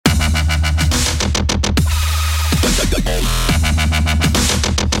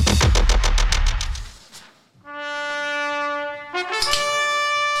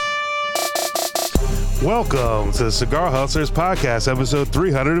Welcome to the Cigar Hustlers Podcast, episode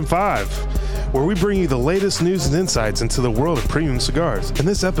 305, where we bring you the latest news and insights into the world of premium cigars. In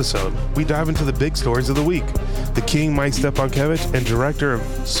this episode, we dive into the big stories of the week. The King, Mike Stepankevich, and director of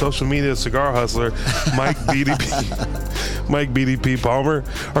social media Cigar Hustler, Mike BDP Palmer,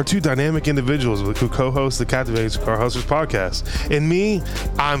 are two dynamic individuals who co-host the Captivating Cigar Hustlers podcast. And me,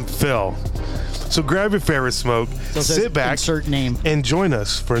 I'm Phil. So grab your favorite smoke, sit back, and join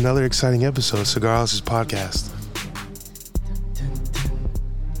us for another exciting episode of Cigar Hustlers podcast.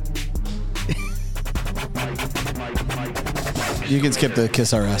 You can skip the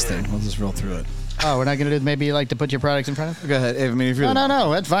kiss our ass thing. We'll just roll through it. Oh, we're not going to do maybe like to put your products in front of? Go ahead. I mean, if you're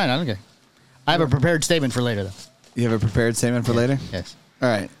No, that's fine. I don't care. I have a prepared statement for later, though. You have a prepared statement for later? Yes. All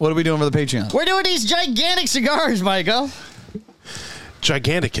right. What are we doing for the Patreon? We're doing these gigantic cigars, Michael.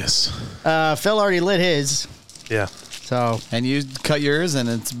 Giganticus. Phil already lit his. Yeah. So. And you cut yours and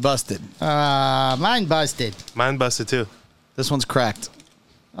it's busted. Mine busted. Mine busted too. This one's cracked.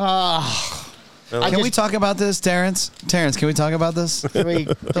 Can we talk about this, Terrence? Terrence, can we talk about this?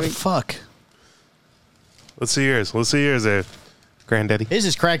 The fuck? Let's see yours. There, Granddaddy. His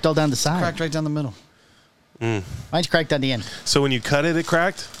is cracked all down the side. Cracked right down the middle. Mine's cracked on the end. So when you cut it, it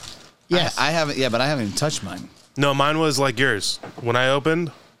cracked? Yes. I haven't. Yeah, but I haven't even touched mine. No, mine was like yours. When I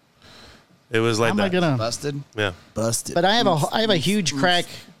opened, it was like How am I that. gonna? Busted. Yeah. Busted. But I have a huge crack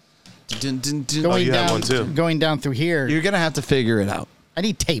going you have down one too. going down through here. You're gonna have to figure it out. I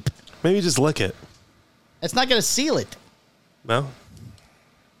need tape. Maybe just lick it. It's not going to seal it. No?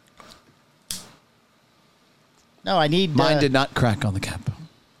 No, I need. Mine did not crack on the cap.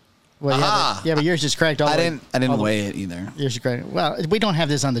 Well, yeah, but yours just cracked all the way. I didn't weigh it either. Yours just cracked. Well, we don't have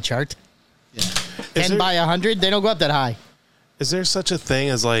this on the chart. Yeah. 10 by 100, they don't go up that high. Is there such a thing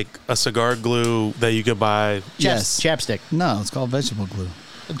as like a cigar glue that you could buy? Yes. Chapstick. No, it's called vegetable glue.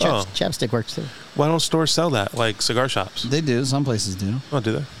 Chapstick works too. Why don't stores sell that? Like cigar shops? They do. Some places do. Oh,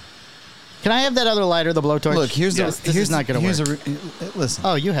 do they? Can I have that other lighter, the blowtorch? Look, here's not going to work. Listen.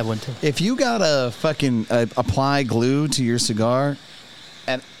 Oh, you have one too. If you got to fucking apply glue to your cigar,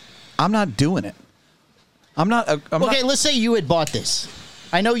 and I'm not doing it. Let's say you had bought this.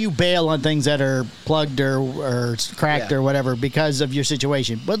 I know you bail on things that are plugged or cracked or whatever because of your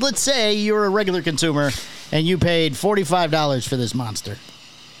situation. But let's say you're a regular consumer and you paid $45 for this monster.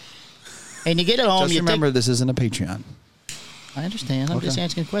 And you get it home. Just remember, this isn't a Patreon. I understand. I'm just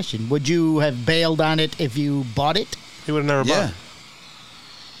asking a question. Would you have bailed on it if you bought it? He would have never bought it.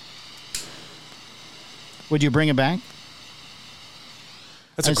 Would you bring it back?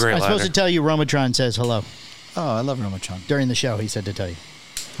 That's a great I'm lighter. supposed to tell you Romatron says hello. Oh, I love Romatron. During the show, he said to tell you.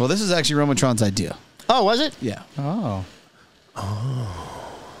 Well, this is actually Romatron's idea. Oh, was it? Yeah. Oh.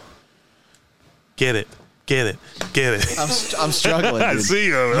 Get it. I'm struggling. I Dude. see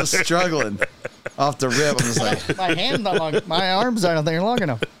you. I'm struggling. Off the rip, I'm just like... My arms aren't there long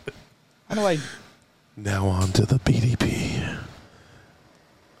enough. How do I... Now on to the BDP.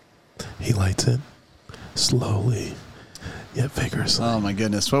 He lights it slowly, yet vigorously. Oh, my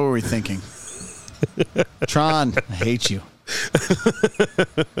goodness. What were we thinking? Tron, I hate you.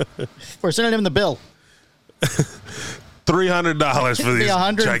 We're sending him the bill. $300 for these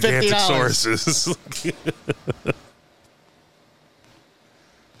 $150. gigantic sources.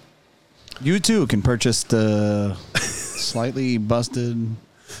 You, too, can purchase the slightly busted...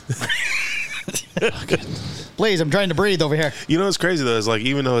 Please, I'm trying to breathe over here. You know what's crazy, though, is like,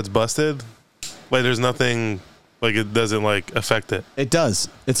 even though it's busted, like, there's nothing, like, it doesn't, like, affect it. It does.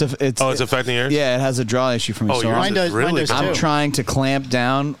 It's affecting yours? Yeah, it has a draw issue for me. Oh, so yours is really does good. I'm too. trying to clamp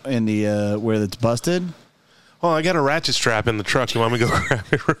down in the where it's busted. Oh, I got a ratchet strap in the truck. You want me to go grab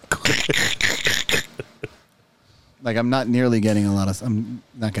it real quick? Like I'm not getting a lot of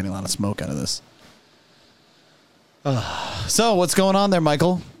smoke out of this. So what's going on there,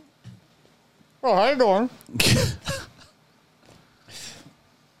 Michael? Oh, how you doing?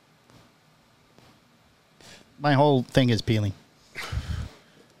 My whole thing is peeling.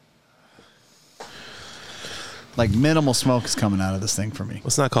 Like minimal smoke is coming out of this thing for me.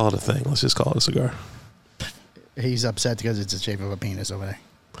 Let's not call it a thing. Let's just call it a cigar. He's upset because it's the shape of a penis over there.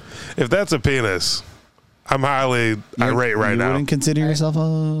 If that's a penis, I'm highly irate right now. You wouldn't consider yourself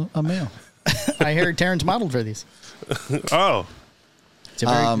a male. I heard Terrence modeled for these. Oh. It's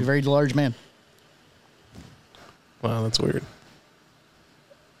a very large man. Wow, that's weird.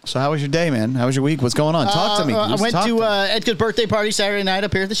 So how was your day, man? How was your week? What's going on? Talk to me. I went to Edgar's birthday party Saturday night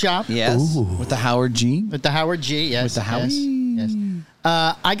up here at the shop. Yes. Ooh. With the Howard G. With the Howard G, yes. With the Howard? Yes.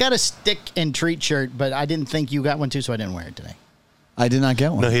 I got a stick and treat shirt, but I didn't think you got one too, so I didn't wear it today. I did not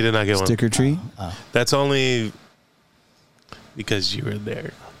get one. No, he did not get one. Stick or treat? That's only because you were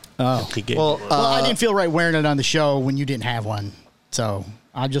there. Oh. He gave Well, me one. Well, I didn't feel right wearing it on the show when you didn't have one. So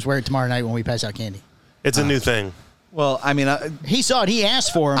I'll just wear it tomorrow night when we pass out candy. It's a new thing. Well, I mean, He saw it. He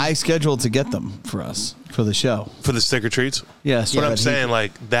asked for him. I scheduled to get them for us for the show. For the sticker treats? Yes. What I'm saying,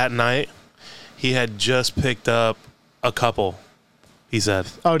 like, that night, he had just picked up a couple, he said.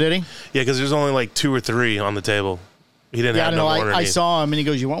 Oh, did he? Yeah, because there's only like 2 or 3 on the table. He didn't Yeah, I have don't no know. more than I he- saw him and he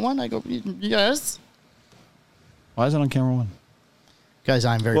goes, "You want one?" I go, "Yes." Why is it on camera one? Because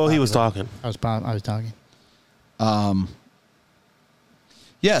I'm very. Well, he was popular. talking. I was talking.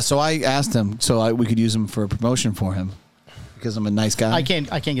 Yeah, so I asked him we could use them for a promotion for him because I'm a nice guy. I can't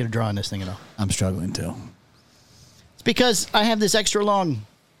get a draw on this thing at all. I'm struggling too. It's because I have this extra long.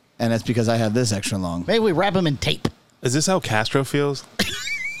 And that's because I have this extra long. Maybe we wrap them in tape. Is this how Castro feels?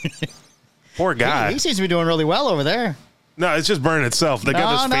 Poor guy. He seems to be doing really well over there. No, it's just burning itself. They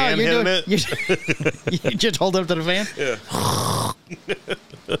got this fan hitting it. You just hold up to the fan. Yeah.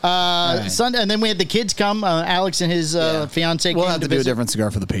 Sunday, and then we had the kids come. Alex and his fiance. We'll came have to do a visit. different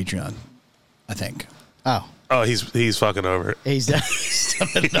cigar for the Patreon, I think. Oh, Oh, he's fucking over it. he's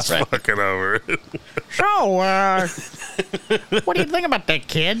He's fucking over it. So, what do you think about that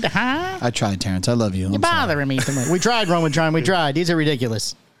kid, huh? I tried, Terrence. I love you. You're bothering me too much. We tried, Roman. We tried. These are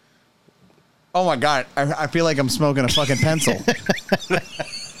ridiculous. Oh, my God. I feel like I'm smoking a fucking pencil.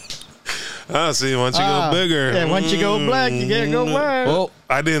 Oh, see, once you go bigger. Yeah, once you go black, you can't go white. Oh,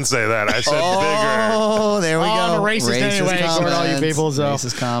 I didn't say that. I said bigger. oh, there we Oh, go. the racist anyway, according to all you people, so.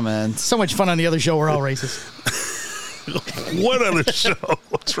 Racist comments. So much fun on the other show. We're all racist. What other show?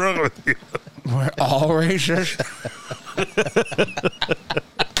 What's wrong with you? We're all racist.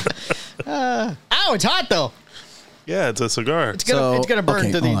 Ow, it's hot though. Yeah, it's a cigar. It's gonna burn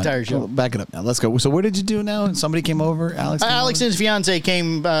okay, through the hold on. entire show. Back it up now. Let's go. So where did you do now? Somebody came over? Alex? Came Alex over? and his fiance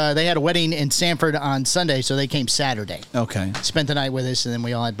came. They had a wedding in Sanford on Sunday, so they came Saturday. Okay. Spent the night with us, and then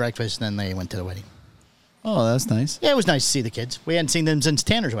we all had breakfast, and then they went to the wedding. Oh, that's nice. Yeah, it was nice to see the kids. We hadn't seen them since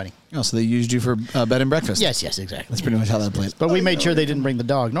Tanner's wedding. Oh, so they used you for bed and breakfast? Yes, exactly. That's pretty much how that plays. But we made sure they didn't bring the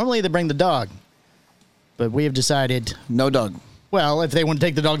dog. Normally they bring the dog, but we have decided. No dog. Well, if they want to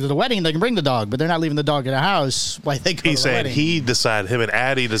take the dog to the wedding, they can bring the dog, but they're not leaving the dog at a house while they go He to the said wedding. he decided, him and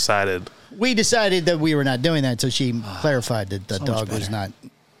Addie decided. We decided that we were not doing that, so she clarified that the So much dog was better. not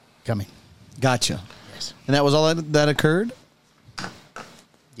coming. Gotcha. Yes. And that was all that occurred?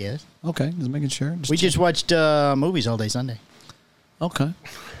 Yes. Okay, just making sure. We just watched movies all day Sunday. Okay.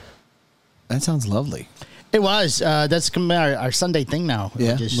 That sounds lovely. It was. That's our Sunday thing now.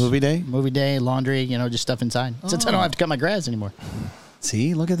 Yeah, movie day? Movie day, laundry, just stuff inside. Since I don't have to cut my grass anymore.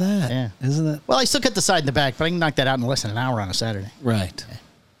 See, look at that. Yeah. Isn't it? Well, I still cut the side and the back, but I can knock that out in less than an hour on a Saturday. Right.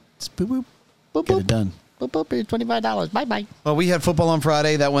 Just boop, boop. Boop, Get boop. it done. Boop, boop. Here's $25. Bye-bye. Well, we had football on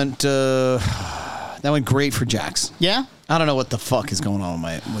Friday. That went great for Jax. Yeah? I don't know what the fuck is going on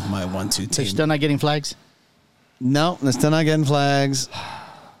with my 1-2 They're team. still not getting flags? No, they're still not getting flags.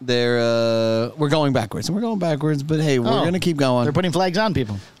 We're going backwards. We're going backwards, but hey, we're going to keep going. They're putting flags on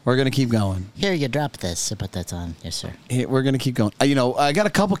people. We're going to keep going. Here, you drop this. Put that on. Yes, sir. We're going to keep going. I got a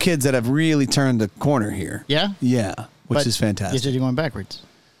couple kids that have really turned the corner here. Yeah? Yeah, which But is fantastic. You said you're going backwards.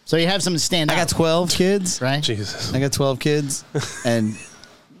 So you have some to stand I out. got 12 kids. Right? Jesus. I got 12 kids, and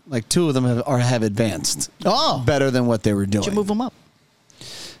like 2 of them have advanced Oh. better than what they were doing. Did you move them up?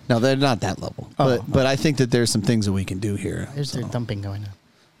 No, they're not that level. Oh. But I think that there's some things that we can do here. There's their thumping going on.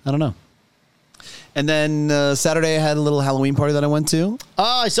 I don't know. And then Saturday I had a little Halloween party that I went to.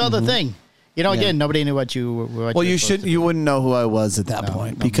 Oh, I saw the thing. Again, Yeah. nobody knew what you were. Well, you supposed to do. you wouldn't know who I was at that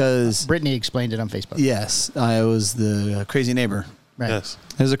point because Brittany explained it on Facebook. yes, I was the crazy neighbor. Right. Yes.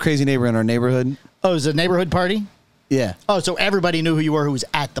 There's a crazy neighbor in our neighborhood. Oh, it was a neighborhood party? Yeah. Oh, so everybody knew who you were who was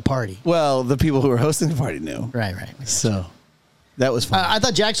at the party. Well, the people who were hosting the party knew. Right. So that was fun. I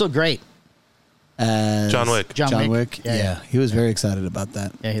thought Jax looked great. As John Wick. John Wick. Wick. Yeah. He was very excited about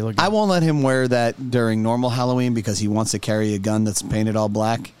that. Yeah, he looked I good. won't let him wear that during normal Halloween because he wants to carry a gun that's painted all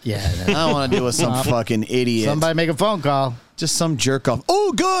black. Yeah. I don't want to deal with some fucking idiot. Somebody make a phone call. Just some jerk off.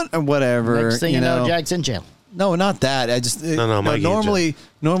 Oh, gun or whatever. Next thing you know, Jack's in jail. No, not that. I just Mikey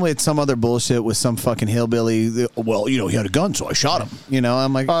normally it's some other bullshit with some fucking hillbilly. Well, he had a gun, so I shot him.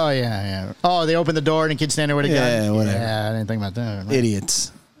 I'm like Oh, yeah. Oh, they opened the door and a kid standing there with a gun? Yeah, whatever. Yeah, I didn't think about that. Right.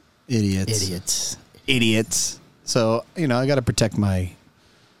 idiots. So I got to protect my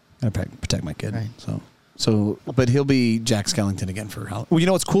kid. Right. So, but he'll be Jack Skellington again for Halloween.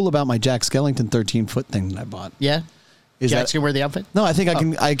 Well, what's cool about my Jack Skellington 13-foot thing that I bought? Yeah? Is Jack's that going to wear the outfit? no? I think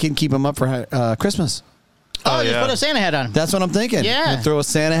I can keep him up for Christmas. Oh, yeah. just put a Santa hat on him. That's what I'm thinking. Yeah. You throw a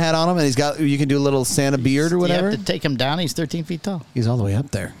Santa hat on him, and you can do a little Santa beard or whatever. You have to take him down. He's 13 feet tall. He's all the way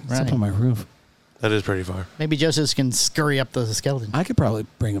up there. He's Right. up on my roof. That is pretty far. Maybe Joseph can scurry up the skeleton. I could probably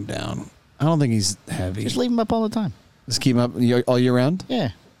bring him down. I don't think he's heavy. Just leave him up all the time. Just keep him up all year round?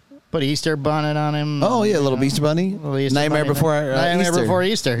 Yeah. Put an Easter bonnet on him. Oh, yeah, a little Easter bunny. Nightmare before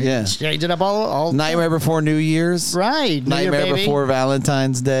Easter. Yeah. Change it up all Nightmare before New Year's. Right. Nightmare before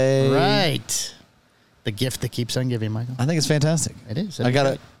Valentine's Day. Right. The gift that keeps on giving, Michael. I think it's fantastic. It is. I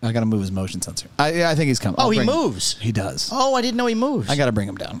gotta move his motion sensor. I think he's coming. Oh, he moves. He does. Oh, I didn't know he moves. I gotta bring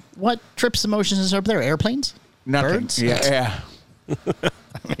him down. What trips the motion sensor up there? Airplanes? Nothing. Birds? Yeah.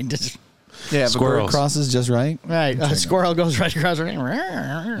 I mean, just Yeah, Squirrels. bird crosses just right. right. A squirrel goes right across the ring.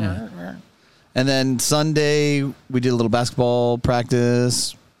 And then Sunday we did a little basketball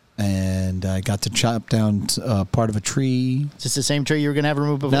practice, and I got to chop down part of a tree. Is this the same tree you were going to have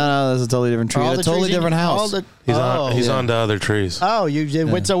removed before? No, that's a totally different tree. All At a the totally trees different house. He's on to other trees. Oh, you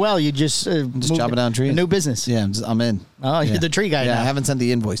went so well. You just chopping down trees. A new business. Yeah, I'm in. Oh, you're the tree guy Yeah, now. I haven't sent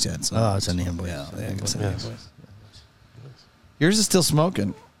the invoice yet. So. Oh, send the invoice. Yeah, I can send Yes. the invoice. Yours is still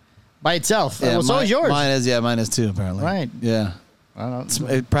smoking. By itself. Yeah, Well, so is yours. Mine is too, apparently. Right. Yeah. I don't know.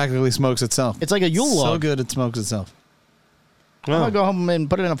 It practically smokes itself. It's like a Yule log. So good it smokes itself. I'm going to go home and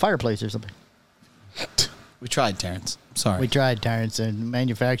put it in a fireplace or something. We tried, Terrence. Sorry. We tried, Terrence, and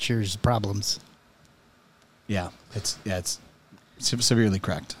manufacturers' problems. Yeah. It's severely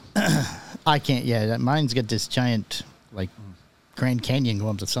cracked. I can't. Yeah, mine's got this giant, like, Grand Canyon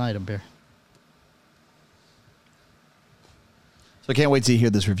going up the side up here. So I can't wait to hear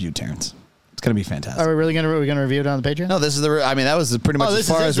this review, Terrence. It's going to be fantastic. Are we really going to review it on the Patreon? No, this is that was pretty much as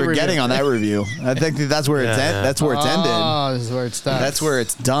far as we're getting on that review. I think that's where that's where it's ended. Oh, this is where it stops. That's where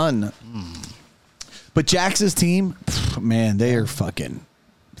it's done. But Jax's team, man, they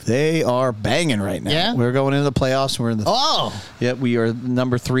are banging right now. Yeah? We're going into the playoffs. We're in the yeah, we are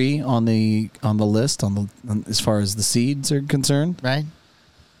number 3 on the list as far as the seeds are concerned. Right.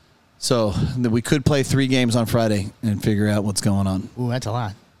 So we could play 3 games on Friday and figure out what's going on. Ooh, that's a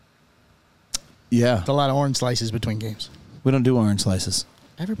lot. Yeah, That's a lot of orange slices between games. we don't do orange slices.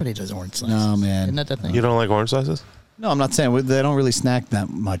 Everybody does orange slices. No, man. Isn't that the thing? You don't like orange slices? No, I'm not saying they don't really snack that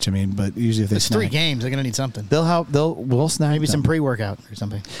much. I mean, but usually if they It's snack, 3 games. They're going to need something. we'll snack Maybe them. some pre-workout or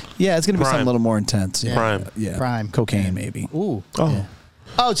something. Yeah, it's gonna be Prime. something a little more intense. Yeah. Prime. Yeah, Prime. cocaine maybe. Ooh. Oh. Yeah.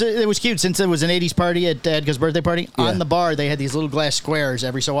 Oh, so it was cute since it was an 80s party at Edgar's birthday party. Yeah. On the bar, they had these little glass squares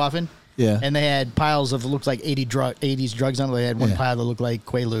every so often. Yeah. And they had piles of, looked like 80s drugs on it. They had one Yeah. pile that looked like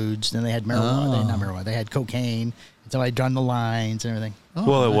Quaaludes. Then they had marijuana. Oh. They had not marijuana. They had cocaine. And so I'd drawn the lines and everything. Oh,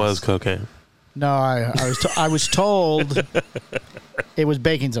 Well, it nice. was cocaine. No, I was told it was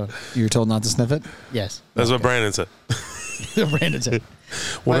baking soda. You were told not to sniff it. Yes. That's what Brandon said. Brandon said.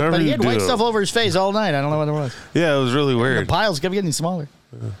 Whatever But he you had do. white stuff over his face all night. I don't know what it was. Yeah, it was really The weird. piles kept getting smaller.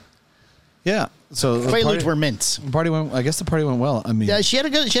 Yeah. So the Quaaludes party, were mints. party went. I guess the party went well. I mean, Yeah, she had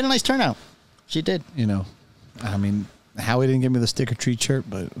a nice turnout. She did. you know, I mean, Howie didn't give me the stick or treat shirt,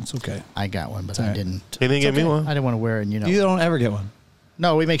 but it's okay. I got one, but all I right. didn't. He didn't It's give me okay. one. I didn't want to wear it, and You don't ever get one.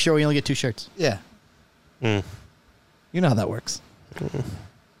 No, we make sure we only get 2 shirts. Yeah. Mm. You know how that works.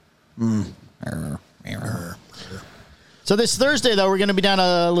 So this Thursday, though, we're going to be down at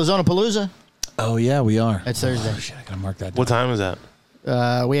Lazona Palooza. Oh yeah, we are. That's Thursday. Oh, shit, I gotta mark that. What down. time is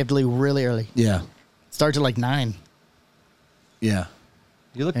that? We have to leave really early. Yeah. Starts at like 9. Yeah.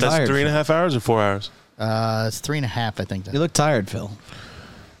 You look That's tired. 3.5 hours or 4 hours? It's 3.5, I think. You look tired, Phil.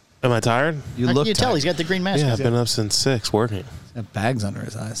 Am I tired? You How look can you tell? tired. He's got the green mask. Yeah, on. I've been up since 6 working. He's got bags under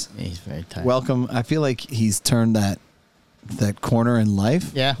his eyes. He's very tired. Welcome. I feel like he's turned that corner in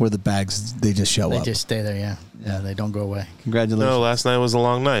life. Yeah. Where the bags they just show They up. just stay there, yeah. Yeah, they don't go away. Congratulations. No, last night was a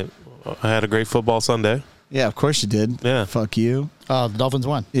long night. I had a great football Sunday. Yeah, of course you did. Yeah. Fuck you. Oh, the Dolphins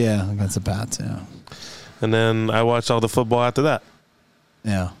won. Yeah, against the Pats. Yeah. And then I watched all the football after that.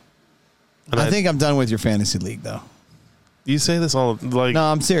 Yeah. And I think I'm done with your fantasy league, though. You say this all like. No,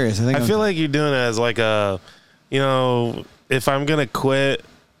 I'm serious. I feel like you're doing it as like a, if I'm gonna quit,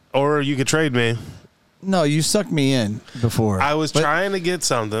 or you could trade me. No, you sucked me in before. I was trying to get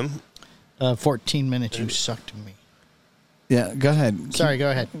something. 14 minutes, you sucked me. Yeah, go ahead. Sorry,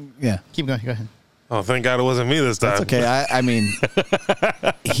 go ahead. Yeah. Keep going, go ahead. Oh, thank God it wasn't me this time. That's okay. I mean,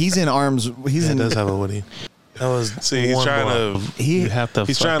 he's in arms. He's He in. does have a Woody. That was he's One trying block. to. He, You have to.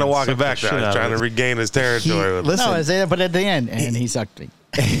 He's trying to fucking walk it suck the back shit now. He's out trying to of it. regain his territory. listen, No, I say that, but at the end, and he sucked me.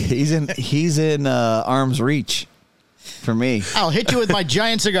 he's in arm's reach for me. I'll hit you with my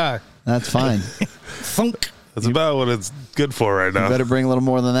giant cigar. That's fine. Funk. That's about what it's good for right You now. better bring a little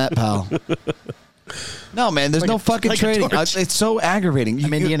more than that, pal. No, man, there's no fucking trading. It's so aggravating.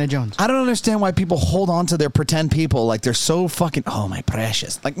 I'm Indiana Jones. I don't understand why people hold on to their pretend people like they're so fucking, oh, my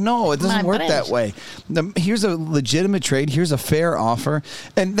precious. Like, no, it doesn't work that way. Here's a legitimate trade. Here's a fair offer.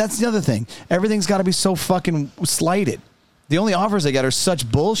 And that's the other thing. Everything's got to be so fucking slighted. The only offers they got are such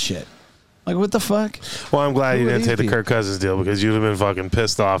bullshit. Like, what the fuck? Well, I'm glad you didn't take the Kirk Cousins deal because you'd have been fucking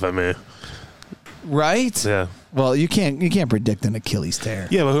pissed off at me. Right? Yeah. Well, you can't predict an Achilles tear.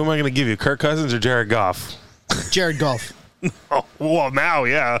 Yeah, but who am I going to give you, Kirk Cousins or Jared Goff? Jared Goff. Oh, well, now,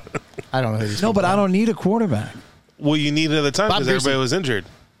 yeah. I don't know who he's. No, but I don't need a quarterback. Well, you needed at the time because everybody was injured.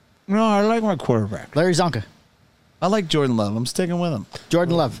 No, I like my quarterback. Larry Zonka. I like Jordan Love. I'm sticking with him.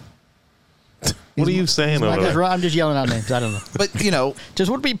 Jordan Love. What are you saying over there? I'm just yelling out names. I don't know. But, just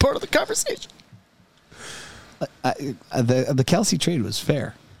want to be part of the conversation. The Kelsey trade was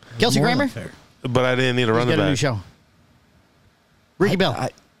fair. Kelsey Grammer? Fair. But I didn't need a running back. back. New show. Ricky Bell.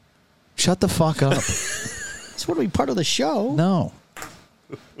 Shut the fuck up. Just want to be part of the show. No.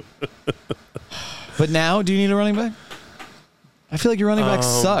 But now, do you need a running back? I feel like your running back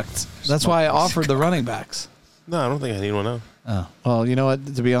sucked. That's why I offered the running backs. No, I don't think I need one now. Oh. Well, you know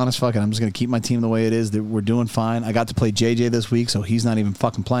what? To be honest, fuck it. I'm just going to keep my team the way it is. We're doing fine. I got to play JJ this week, so he's not even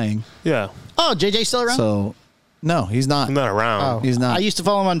fucking playing. Yeah. Oh, JJ's still around? So, no, he's not. I'm not around. Oh. He's not. I used to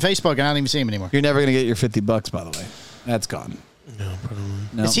follow him on Facebook, and I don't even see him anymore. You're never going to get your $50, by the way. That's gone. No, probably.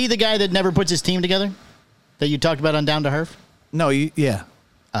 No. Is he the guy that never puts his team together? That you talked about on Down to Herf? No, yeah.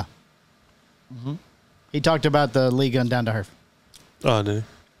 Oh. Mm-hmm. He talked about the league on Down to Herf. Oh, did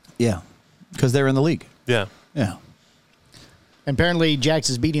he? Yeah. Because they're in the league. Yeah. Yeah. Apparently, Jax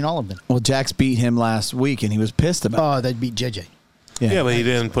is beating all of them. Well, Jax beat him last week, and he was pissed about it. Oh, they beat JJ. Yeah, but he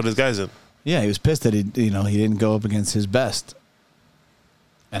didn't put his guys in. Yeah, he was pissed that he didn't go up against his best.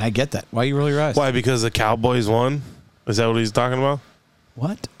 And I get that. Why are you really right? Why? Because the Cowboys won? Is that what he's talking about?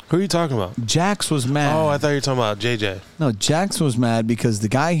 What? Who are you talking about? Jax was mad. Oh, I thought you were talking about JJ. No, Jax was mad because the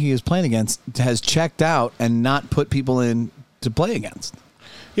guy he is playing against has checked out and not put people in to play against.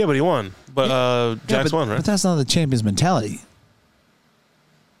 Yeah, but he won. But Jax won, right? But that's not the champion's mentality.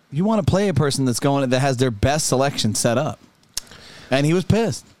 You want to play a person that has their best selection set up. And he was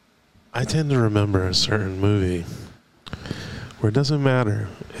pissed. I tend to remember a certain movie where it doesn't matter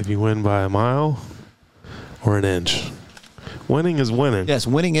if you win by a mile or an inch. Winning is winning. Yes,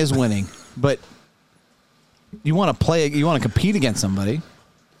 winning is winning. But you want to compete against somebody.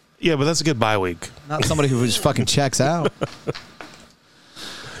 Yeah, but that's a good bye week. Not somebody who just fucking checks out.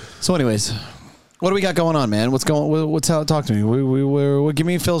 So anyways, what do we got going on, man? What's out? Talk to me. Give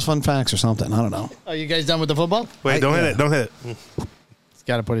me Phil's fun facts or something. I don't know. Are you guys done with the football? Wait, don't hit it. Don't hit it. He's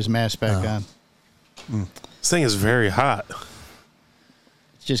got to put his mask back on. This thing is very hot.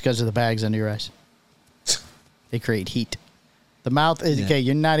 It's just because of the bags under your eyes. They create heat. The mouth is okay.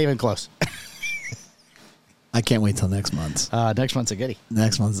 You're not even close. I can't wait till next month. Next month's a goodie.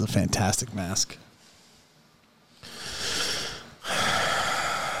 Next month's a fantastic mask.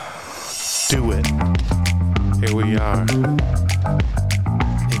 Do it. Here we are.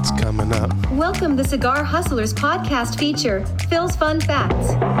 It's coming up. Welcome the Cigar Hustlers podcast feature, Phil's Fun Facts.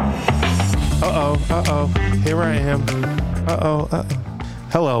 Uh-oh. Here I am. Uh-oh.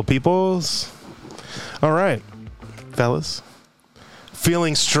 Hello, peoples. All right, fellas.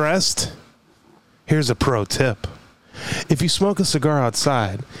 Feeling stressed? Here's a pro tip. If you smoke a cigar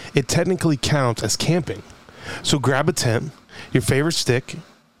outside, it technically counts as camping. So grab a tent, your favorite stick,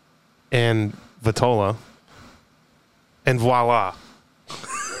 and Vitola, and voila.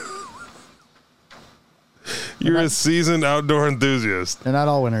 You're a seasoned outdoor enthusiast. They're not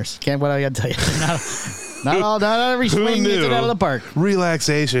all winners. What I got to tell you. Not every swing gets it out of the park.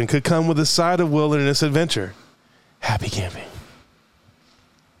 Relaxation could come with a side of wilderness adventure. Happy camping.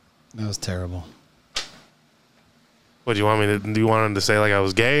 That was terrible. What do you want me to? Do you want him to say like I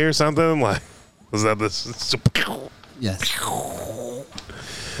was gay or something? Like, was that this? Yes.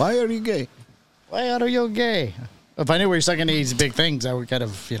 Why are you gay? Why are you gay? If I knew we were sucking these big things, I would kind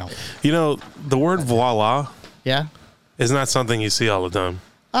of, You know, the word voila. Yeah. Is not something you see all the time.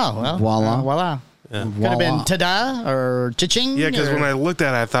 Oh well. Voila. Voila. Yeah. Could have been ta-da or cha-ching. Yeah, because when I looked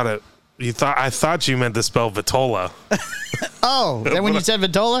at it, I thought you meant to spell Vitola. Oh, then when you said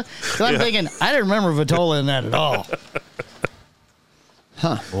Vitola, because I'm thinking I didn't remember Vitola in that at all.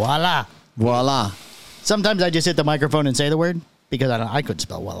 Huh. Voila. Voila. Sometimes I just hit the microphone and say the word because I couldn't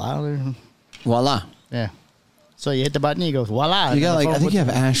spell voila. Voila. Yeah. So you hit the button, you go voila. You got I think you have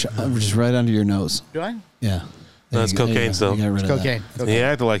ash just right under your nose. Do I? Yeah. That's cocaine still. It's cocaine. He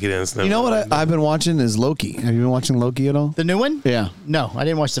acted like he didn't sniff. You know what I've been watching is Loki. Have you been watching Loki at all? The new one? Yeah. No, I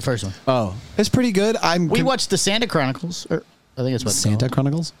didn't watch the first one. Oh, it's pretty good. We watched the Santa Chronicles. I think it's what Santa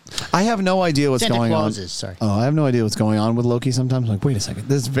Chronicles. I have no idea what's going on. Sorry. Oh, I have no idea what's going on with Loki. Sometimes I'm like, wait a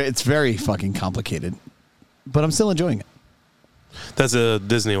second, it's very fucking complicated, but I'm still enjoying it. That's a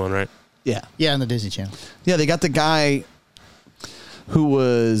Disney one, right? Yeah. Yeah, on the Disney Channel. Yeah, they got the guy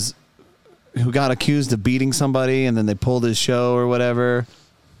who got accused of beating somebody, and then they pulled his show or whatever.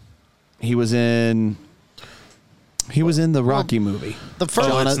 He was in the Rocky movie. The first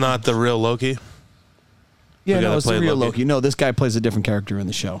it's not the real Loki? Yeah, no, it's the real Loki. No, this guy plays a different character in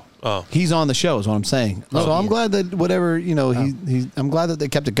the show. Oh. He's on the show is what I'm saying. So I'm glad that I'm glad that they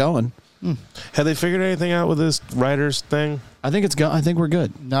kept it going. Have they figured anything out with this writers thing? I think I think we're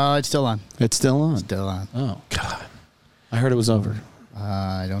good. No, it's still on. It's still on. Still on. Oh. God. I heard it was over.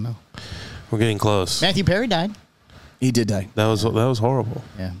 I don't know. We're getting close. Matthew Perry died. He did die. That was horrible.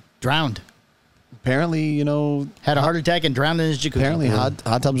 Yeah. Drowned. Apparently, had a heart attack and drowned in his jacuzzi. Apparently,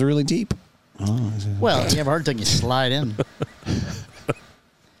 hot tubs are really deep. Well, if you have a heart attack, you slide in.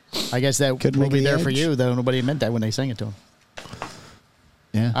 I guess that Could will make be the there for edge. you, though. Nobody meant that when they sang it to him.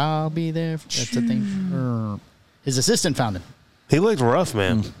 Yeah. I'll be there. That's the thing. His assistant found him. He looked rough,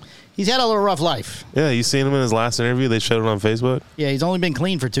 man. He's had a little rough life. Yeah, you seen him in his last interview? They showed it on Facebook. Yeah, he's only been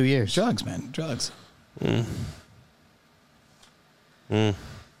clean for 2 years. Drugs, man. Drugs. All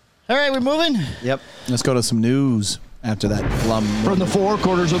right, we're moving. Yep. Let's go to some news after that glum. From the four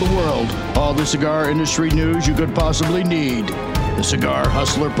corners of the world, all the cigar industry news you could possibly need. The Cigar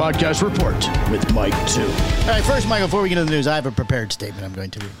Hustler Podcast Report with Mike 2. All right, first, Mike, before we get into the news, I have a prepared statement I'm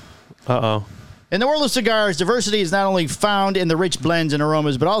going to read. Uh-oh. In the world of cigars, diversity is not only found in the rich blends and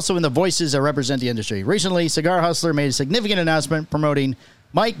aromas, but also in the voices that represent the industry. Recently, Cigar Hustler made a significant announcement promoting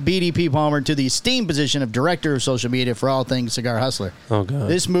Mike BDP Palmer to the esteemed position of Director of Social Media for all things Cigar Hustler. Oh, God.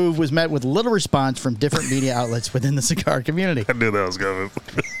 This move was met with little response from different media outlets within the cigar community. I knew that was coming.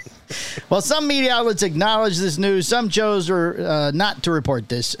 While some media outlets acknowledged this news, some chose not to report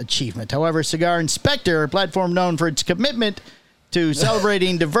this achievement. However, Cigar Inspector, a platform known for its commitment to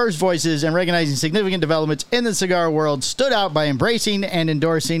celebrating diverse voices and recognizing significant developments in the cigar world, stood out by embracing and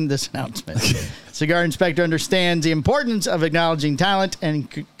endorsing this announcement. Cigar Inspector understands the importance of acknowledging talent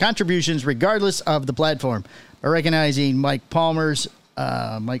and contributions regardless of the platform. By recognizing Mike Palmer's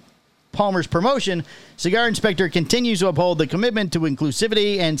promotion, Cigar Inspector continues to uphold the commitment to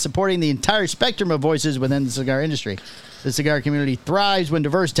inclusivity and supporting the entire spectrum of voices within the cigar industry. The cigar community thrives when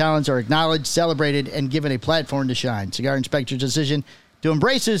diverse talents are acknowledged, celebrated, and given a platform to shine. Cigar Inspector's decision to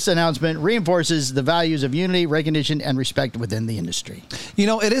embrace this announcement reinforces the values of unity, recognition, and respect within the industry.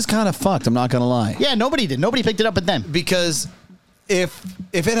 It is kind of fucked. I'm not going to lie. Yeah, nobody did. Nobody picked it up but them. Because if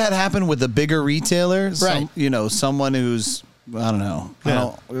it had happened with a bigger retailer, right. Someone who's, I don't know,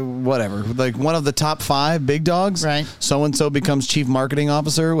 whatever, like one of the top 5 big dogs, right? So-and-so becomes chief marketing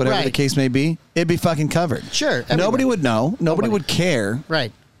officer, whatever the case may be, it'd be fucking covered. Sure. Everywhere. Nobody would know. Nobody would care.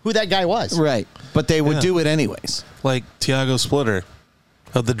 Right. Who that guy was. Right. But they would do it anyways. Like Tiago Splitter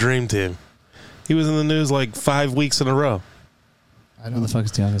of the Dream Team. He was in the news like 5 weeks in a row. I don't know the fuck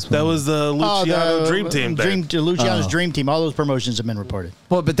is Tiago Splitter. That was the Luciano Dream Team thing. Luciano's Dream Team. All those promotions have been reported.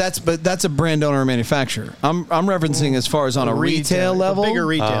 Well, but that's a brand owner or manufacturer. I'm referencing as far as on a retail level. A bigger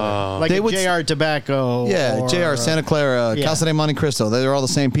retailer. Like JR Tobacco. Yeah, JR Santa Clara, Casa de Monte Cristo. They're all the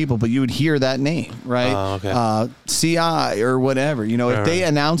same people, but you would hear that name, right? Oh, okay. CI or whatever. If they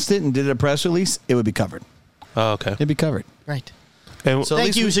announced it and did a press release, it would be covered. Oh, okay. It'd be covered. Right. And So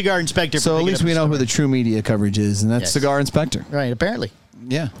Thank you, Cigar Inspector. So at least we know who the true media coverage is, and that's Cigar Inspector. Right, apparently.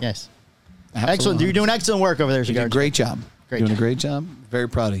 Yeah. Yes. Absolutely. Excellent. You're doing excellent work over there, Cigar. Great job. Great doing job. a great job. Very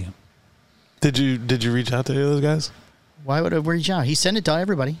proud of you. Did you reach out to any of those guys? Why would I reach out? He sent it to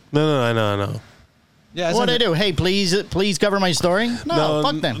everybody. No, I know. Yeah. What did I do? Hey, please cover my story? No,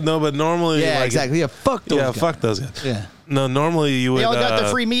 fuck them. No, but normally... Yeah, exactly. Yeah, fuck those guys. fuck those guys. Yeah. No, normally you would... They all got the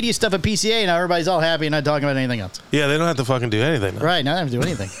free media stuff at PCA, and now everybody's all happy and not talking about anything else. Yeah, they don't have to fucking do anything. Now. Right, now they don't have to do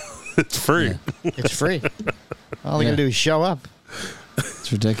anything. It's free. Yeah. It's free. All they got to do is show up.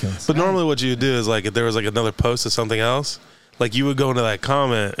 It's ridiculous. But normally what you would do is like if there was like another post of something else, like you would go into that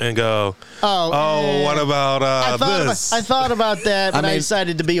comment and go, what about this? I thought about that, but I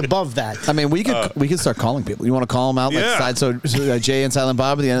decided to be above that. I mean, we could start calling people. You want to call them out like Jay and Silent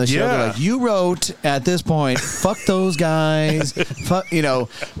Bob at the end of the show? They're like, you wrote at this point, fuck those guys. Fuck,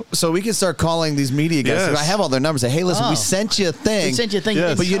 So we can start calling these media guys. Yes. I have all their numbers. Say, hey, listen, we sent you a thing. We sent you a thing,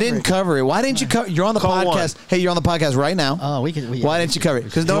 Yes. but you didn't cover it. Why didn't you cover? You're on the Call podcast. one. Hey, you're on the podcast right now. Oh, we can. Why didn't you cover it?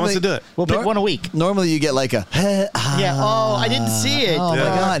 Because He wants to do it. We'll pick one a week. Normally, you get like a. Yeah. Oh, I didn't see it. Oh my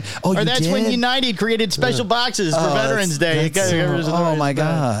God. Oh, or you that's when did? United created special boxes for Veterans Day. Oh my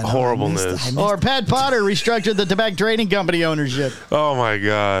God. Horrible I missed- news. I missed- Or Pat Potter restructured the Tobacco Trading Company ownership. Oh my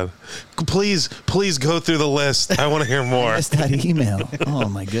God. Please go through the list. I want to hear more. I missed that email. Oh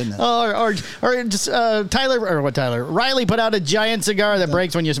my goodness. Or just Tyler Riley put out a giant cigar that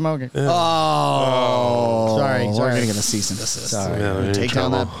breaks when you smoke it. Oh. Sorry. We're going to get a cease and desist. Sorry. Yeah, I'm in Take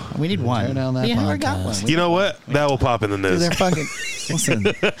down trouble. that. We need one. Tear down that we never got podcast. one. You know what? That will pop in the Dude, news. they're fucking. Listen.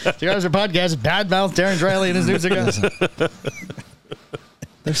 Cigars are podcast. Badmouth Terrence Riley and his new cigar.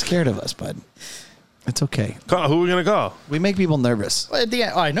 They're scared of us, bud. It's okay. Who are we going to call? We make people nervous. Well, at the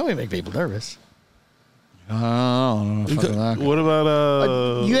end, I know we make people nervous. Oh, I don't know if I can that. What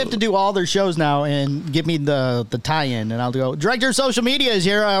about You have to do all their shows now and give me the tie-in, and I'll go. Director of Social Media is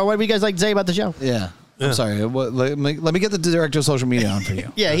here. What do you guys like to say about the show? Yeah. I'm sorry. Let me get the director of social media on for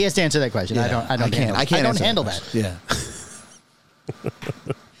you. Yeah, he has to answer that question. Yeah, I don't handle that. Yeah.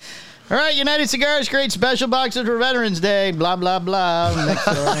 All right, United Cigars create special boxes for Veterans Day. Blah, blah, blah. Next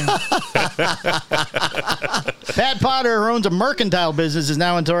story. Pat Potter, who owns a mercantile business, is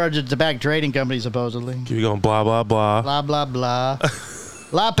now in charge of the tobacco trading company, supposedly. Keep going blah, blah, blah. Blah, blah, blah.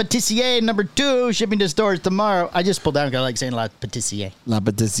 La Patissier number 2, shipping to stores tomorrow. I just pulled down because I like saying La Patissier. La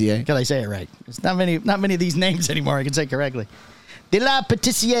Patissier. Because I say it right. There's not many of these names anymore I can say correctly. The La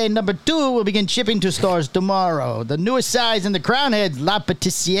Patissier number 2 will begin shipping to stores tomorrow. The newest size in the Crown Heads La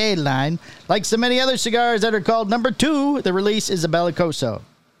Patissier line. Like so many other cigars that are called number 2, the release is a Bellicoso.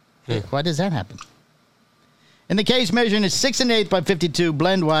 Why does that happen? In the case, measuring is 6 1/8 by 52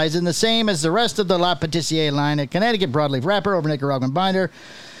 blend-wise, and the same as the rest of the La Patissier line. A Connecticut broadleaf wrapper over Nicaraguan binder.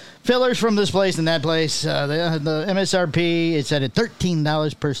 Fillers from this place and that place. The MSRP is set at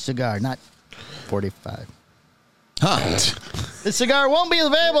 $13 per cigar, not $45. Huh. The cigar won't be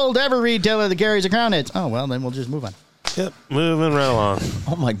available to every retailer that carries a Crown Heads. Oh, well, then we'll just move on. Yep, moving right along.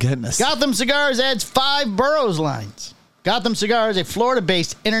 Oh my goodness. Gotham Cigars adds 5 Burroughs lines. Gotham Cigars, a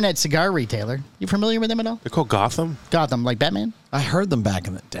Florida-based internet cigar retailer. You familiar with them at all? They're called Gotham? Gotham, like Batman? I heard them back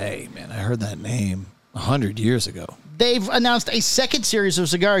in the day, man. I heard that name 100 years ago. They've announced a second series of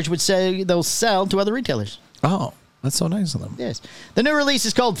cigars which say they'll sell to other retailers. Oh, that's so nice of them. Yes. The new release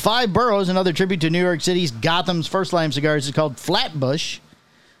is called 5 Burroughs, another tribute to New York City's Gotham's first line of cigars is called Flatbush.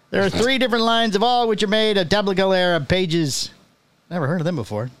 There are 3 different lines of all which are made of Tabacalera Pages. Never heard of them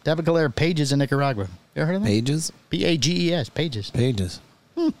before. Tabacalera Pages in Nicaragua. You ever heard of them? Pages? Pages. Pages. Pages.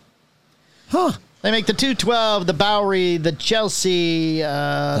 Huh. They make the 212, the Bowery, the Chelsea,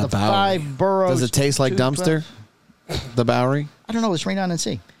 the Bowery. 5 Burroughs. Does it taste like 212. dumpster? The Bowery? I don't know. Let's read on and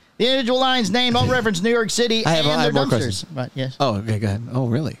see. The individual lines named all reference New York City I have and their more dumpsters. Right, yes. Oh, okay, go ahead. Oh,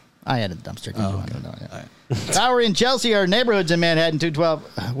 really? I added the dumpster. Oh, You okay. wanted to know, yeah. Bowery and Chelsea are neighborhoods in Manhattan,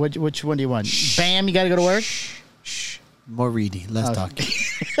 212. Which one do you want? Bam, you got to go to work? Shh. More reedy, less talking.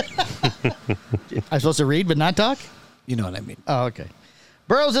 I'm supposed to read but not talk? You know what I mean. Oh, okay.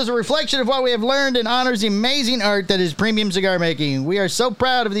 Burroughs is a reflection of what we have learned and honors the amazing art that is premium cigar making. We are so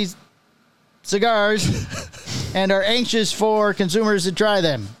proud of these cigars and are anxious for consumers to try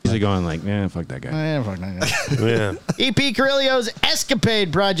them. Is he going like, man, fuck that guy? Fuck that guy. Yeah. EP Carrillo's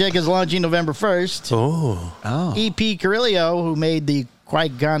Escapade project is launching November 1st. Oh. EP Carrillo, who made the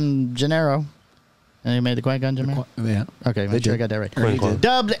Qui-Gon Jannero. And he made the Qui-Gon Jannero? Yeah. Okay, make sure I got that right. Qui-Gon. did.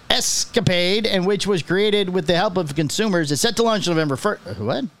 Dubbed Escapade, and which was created with the help of consumers, is set to launch November 1st.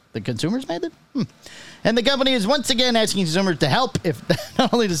 What? The consumers made it? And the company is once again asking consumers to help. If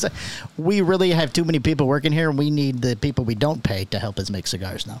not only to say, we really have too many people working here, and we need the people we don't pay to help us make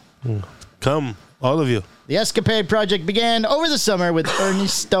cigars now. Come, all of you. The Escapade project began over the summer with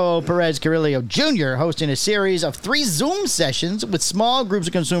Ernesto Perez Carrillo Jr. hosting a series of 3 Zoom sessions with small groups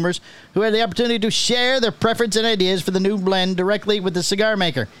of consumers who had the opportunity to share their preference and ideas for the new blend directly with the cigar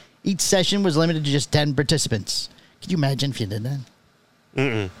maker. Each session was limited to just 10 participants. Could you imagine if you did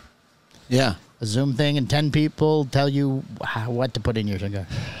that? Yeah. A Zoom thing and 10 people tell you what to put in your cigar.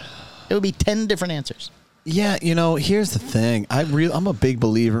 It would be 10 different answers. Yeah, you know, here's the thing. I'm a big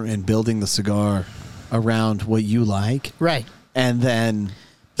believer in building the cigar around what you like. Right. And then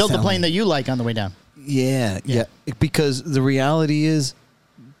Build the selling plane it. that you like on the way down. Yeah. Because the reality is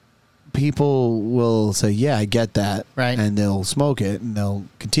people will say, yeah, I get that. Right. And they'll smoke it and they'll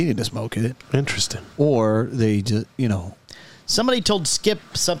continue to smoke it. Interesting. Or they just, Somebody told Skip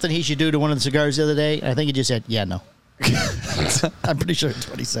something he should do to one of the cigars the other day. I think he just said, yeah, no. I'm pretty sure it's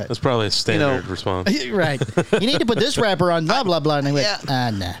what he said. That's probably a standard response. Right. You need to put this wrapper on blah, blah, blah. And he went,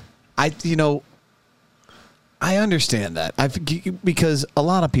 nah. I understand that. Because a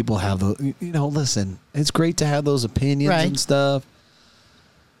lot of people have the, listen, it's great to have those opinions and stuff.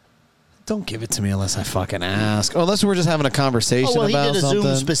 Don't give it to me unless I fucking ask. Or unless we're just having a conversation about something. He did a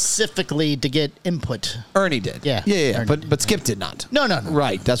Zoom specifically to get input. Ernie did. Yeah. But Skip did not. No.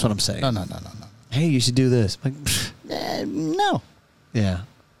 Right. That's what I'm saying. No. Hey, you should do this. Like, no. Yeah.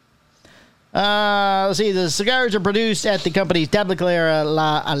 Let's see. The cigars are produced at the company's Tabacalera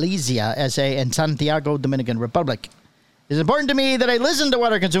La Alicia S.A. in Santiago, Dominican Republic. It's important to me that I listen to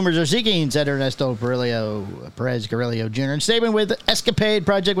what our consumers are seeking, said Ernesto Perez Carrillo Jr. In a statement with Escapade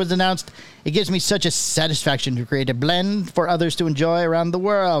Project was announced, it gives me such a satisfaction to create a blend for others to enjoy around the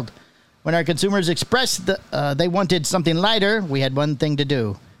world. When our consumers expressed they wanted something lighter, we had one thing to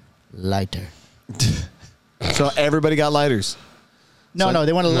do. Lighter. So everybody got lighters. No,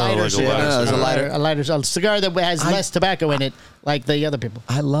 they want a lighter cigar. A lighter cigar that has less tobacco in it, like the other people.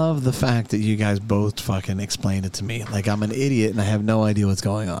 I love the fact that you guys both fucking explained it to me. Like I'm an idiot and I have no idea what's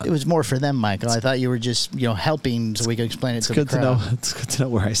going on. It was more for them, Michael. I thought you were just, helping so we could explain it to the crowd. It's good to know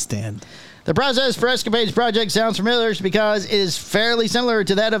where I stand. The process for Escapade's project sounds familiar because it is fairly similar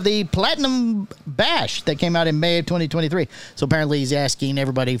to that of the Platinum Bash that came out in May of 2023. So apparently he's asking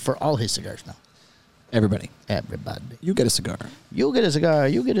everybody for all his cigars now. Everybody. You get a cigar. You get a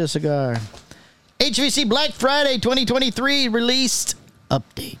cigar. HVC Black Friday 2023 released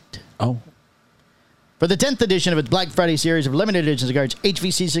update. Oh. For the 10th edition of its Black Friday series of limited edition cigars,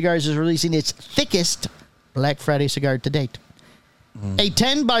 HVC Cigars is releasing its thickest Black Friday cigar to date. A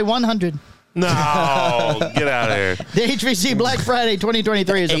 10 by 100. No, get out of here. The HVC Black Friday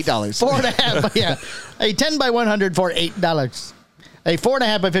 2023 is $8. 4.5. Yeah. A 10 by 100 for $8. A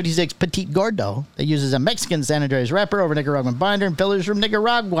 4.5 by 56 Petit Gordo that uses a Mexican San Andreas wrapper over Nicaraguan binder and fillers from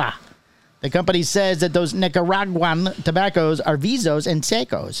Nicaragua. The company says that those Nicaraguan tobaccos are Vizos and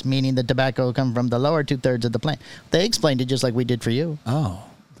Secos, meaning the tobacco come from the lower 2/3 of the plant. They explained it just like we did for you. Oh,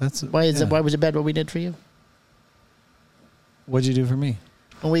 why was it bad what we did for you? What'd you do for me?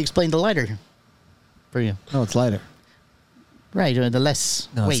 Well, we explained the lighter for you. No, it's lighter. Right, the less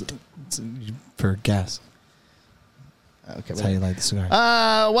weight. It's for gas. Okay, that's how you light the cigar.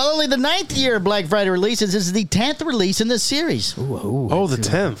 Well, only the 9th year of Black Friday releases. This is the 10th release in the series. The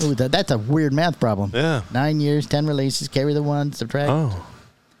 10th. Ooh, that's a weird math problem. Yeah. 9 years, 10 releases. Carry the one, subtract. Oh.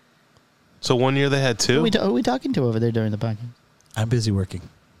 So 1 year they had 2? Who are we talking to over there during the podcast? I'm busy working.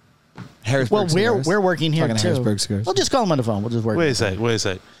 Harrisburg cigars. We're working here, too. Harrisburg cigars. We'll just call them on the phone. We'll just work. Wait a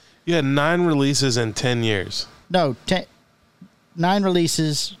sec. You had 9 releases in 10 years. No, 9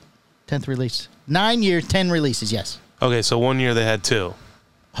 releases, 10th release. 9 years, 10 releases, yes. Okay, so 1 year they had 2.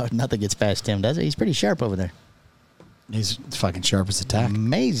 Oh, nothing gets past Tim, does it? He's pretty sharp over there. He's fucking sharp as a tack.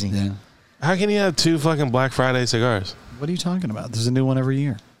 Amazing. Yeah. How can you have 2 fucking Black Friday cigars? What are you talking about? There's a new one every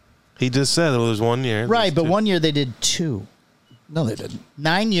year. He just said it was 1 year. Right, but 1 year they did 2. No, they didn't.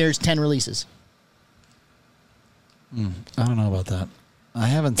 9 years, 10 releases. I don't know about that. I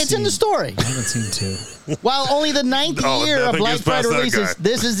haven't It's in the story. I haven't seen 2. While only the 9th year of Black Friday releases,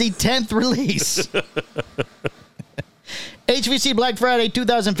 this is the 10th release. HVC Black Friday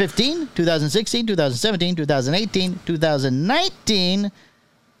 2015, 2016, 2017, 2018, 2019,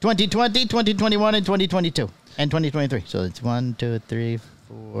 2020, 2021, and 2022. And 2023. So it's 1, 2, 3,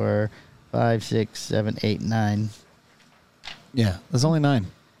 4, 5, 6, 7, 8, 9. Yeah, there's only 9.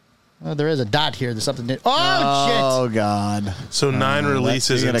 Oh, there is a dot here. There's something. Shit. Oh, God. So 9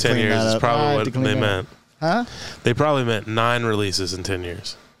 releases in 10 years is probably what they meant. Huh? They probably meant 9 releases in 10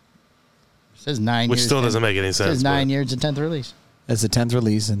 years. It says 9 Which years. still doesn't make any sense. It says 9 years and 10th release. It's the 10th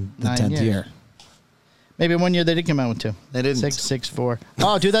release and the 10th year. Maybe 1 year they did come out with 2. They didn't. 6, 6, 4.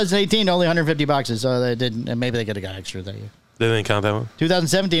 Oh, 2018, only 150 boxes. So they didn't. And maybe they could have got extra that year. They didn't count that one?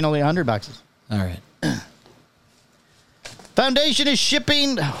 2017, only 100 boxes. All right. Foundation is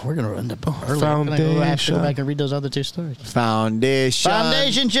shipping. We're going to run the early. Foundation. I have to go back and read those other 2 stories.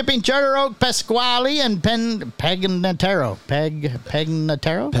 Foundation shipping Charter Oak, Pasquale, and Pegnataro.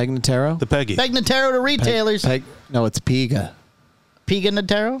 Pegnataro? The Peggy. Pegnataro to retailers. No, it's Piga.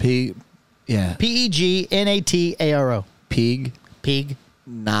 Pegnataro? Yeah. Pegnataro. Pig.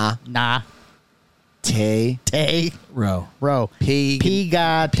 Nah. Row.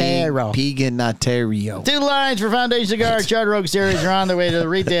 Pegnataro. Pegnataro. 2 lines for Foundation Cigar Charter Oak series are on their way to the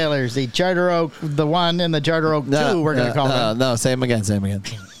retailers. The Charter Oak, the 1, and the Charter Oak 2, we're going to call them. No, say them again.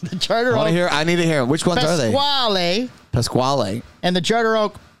 The Charter Oak. I need to hear them. Which ones are they? Pasquale. Pasquale. And the Charter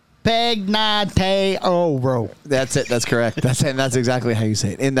Oak Pegnataro. That's it. That's correct. That's exactly how you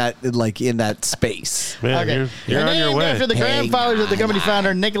say it. In that space. Man, Okay. you're on your way. After the grandfathers of the company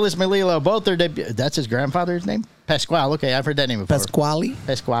founder, Nicholas Melillo, both their that's his grandfather's name? Pasquale. Okay, I've heard that name before. Pasquale.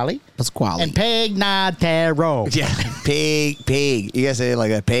 And Pegnataro. Yeah, pig. You gotta say it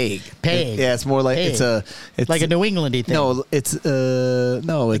like a pig. Pig. Yeah, it's more like Pig. it's Like a New Englandy thing.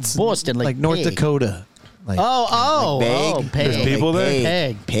 No, it's Boston, like North pig. Dakota. Like, pig. There's people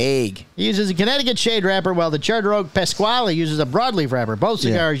there? Pig. He uses a Connecticut shade wrapper, while the Charter Oak Pasquale uses a broadleaf wrapper. Both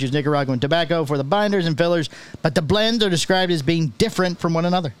cigars use Nicaraguan tobacco for the binders and fillers, but the blends are described as being different from one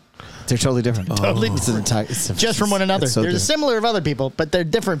another. They're totally different. Totally different. Just from one another. So They're similar of other people, but they're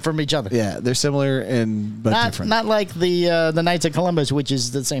different from each other. Yeah, they're similar but different. Not like the Knights of Columbus, which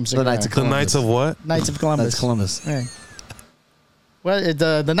is the same cigar. The Knights of The Columbus. Knights of what? Knights of Columbus. That's Columbus. Right. Well,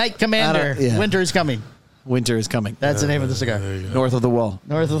 the Knight Commander. Winter is coming. Winter is coming. That's the name of the cigar. North of the wall.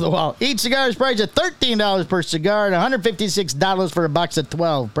 North of the wall. Each cigar is priced at $13 per cigar and $156 for a box of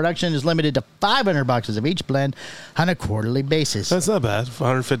 12. Production is limited to 500 boxes of each blend on a quarterly basis. That's not bad.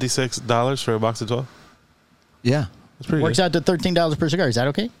 $156 for a box of 12. Yeah. That's pretty Works good. out to $13 per cigar. Is that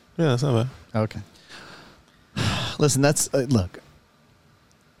okay? Yeah, that's not bad. Okay. Listen, that's look.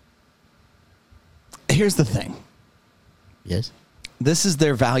 Here's the thing. Yes. This is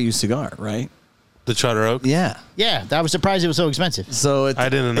their value cigar, right? The Charter Oak? Yeah. Yeah, I was surprised it was so expensive. So I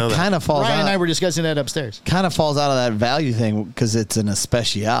didn't know it that. kind of falls Ryan out. and I were discussing that upstairs. Kind of falls out of that value thing because it's an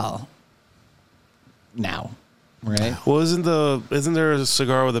especial. Now, right? Well, isn't there a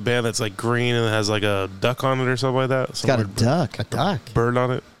cigar with a band that's like green and it has like a duck on it or something like that? It's got a duck. A duck. Bird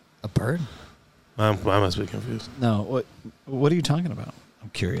on it? A bird? I must be confused. No. What are you talking about? I'm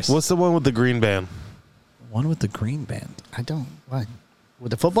curious. What's the one with the green band? One with the green band? I don't. What?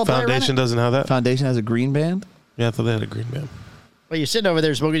 With the football player on Foundation it? doesn't have that? Foundation has a green band? Yeah, I thought they had a green band. Well, you're sitting over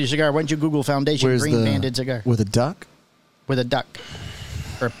there smoking your cigar. Why don't you Google Foundation Where's green the- banded cigar? With a duck? With a duck.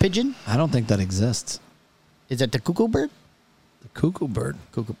 Or a pigeon? I don't think that exists. Is that the cuckoo bird? The cuckoo bird.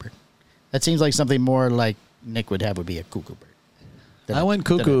 Cuckoo bird. That seems like something more like Nick would have would be a cuckoo bird. I went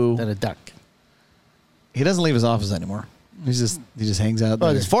cuckoo. Than a duck. He doesn't leave his office anymore. He just hangs out there.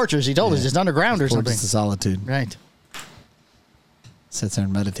 Well, his fortress, he told us, is underground or something. Fortress of solitude. Right. Sits there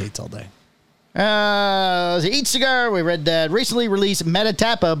and meditates all day. Each cigar, we read that. Recently released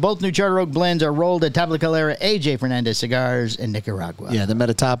Metatapa. Both new Charter Oak blends are rolled at Tabla Calera AJ Fernandez Cigars in Nicaragua. Yeah, the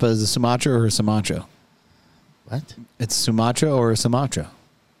Metatapa is a Sumatra or a Sumatra? What? It's Sumatra or a Sumatra.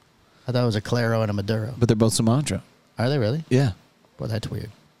 I thought it was a Claro and a Maduro. But they're both Sumatra. Are they really? Yeah. Boy, that's weird.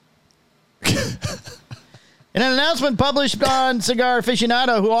 In an announcement published on Cigar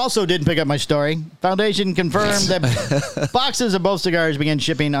Aficionado, who also didn't pick up my story, Foundation confirmed that boxes of both cigars began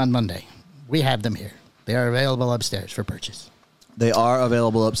shipping on Monday. We have them here. They are available upstairs for purchase. They are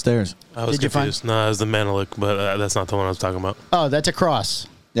available upstairs. I was Did you find- confused. No, it was the Menelik, but that's not the one I was talking about. Oh, that's a cross.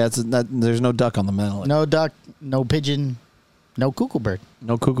 Yeah, there's no duck on the mantle. No duck, no pigeon, no cuckoo bird.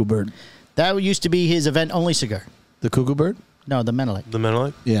 No cuckoo bird. That used to be his event-only cigar. The cuckoo bird? No, the Menelik. The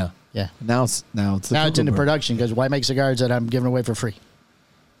Menelik? Yeah. Yeah. Now it's the Now it's cuckoo into bird. production because why make cigars that I'm giving away for free?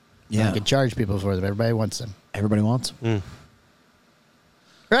 Yeah. I can charge people for them. Everybody wants them. Everybody wants them.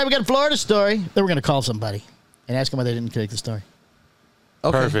 All right, we got a Florida story. Then we're going to call somebody and ask them why they didn't take the story.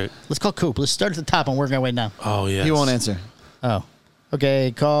 Okay. Perfect. Let's call Coop. Let's start at the top and work our way down. Oh, yeah. He won't answer. Oh.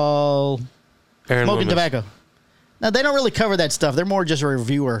 Okay, call Aaron Smoking Loomis. Tobacco. Now, they don't really cover that stuff. They're more just a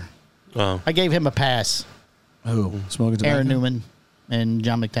reviewer. Oh. I gave him a pass. Who? Smoking tobacco? Aaron Newman and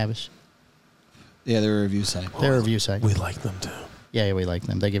John McTavish. Yeah, they're a review site. They're a review site. We like them, too. Yeah, we like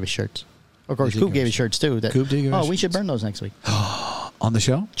them. They give us shirts. Of course, They did Coop give gave us us shirts, too. That, Coop did give us we should shirts. burn those next week. On the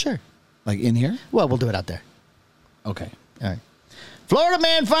show? Sure. Like in here? Well, we'll do it out there. Okay. All right. Florida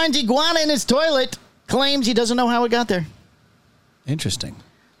man finds iguana in his toilet. Claims he doesn't know how it got there. Interesting.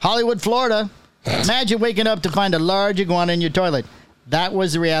 Hollywood, Florida. Imagine waking up to find a large iguana in your toilet. That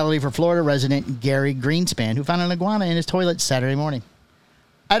was the reality for Florida resident Gary Greenspan, who found an iguana in his toilet Saturday morning.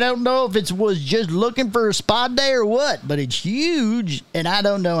 I don't know if it was just looking for a spa day or what, but it's huge, and I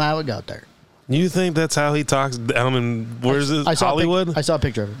don't know how it got there. You think that's how he talks down in, where's it, Hollywood? I saw a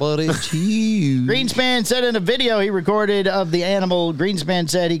picture of it. But it's huge. Greenspan said in a video he recorded of the animal, Greenspan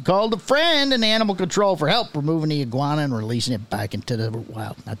said he called a friend in animal control for help removing the iguana and releasing it back into the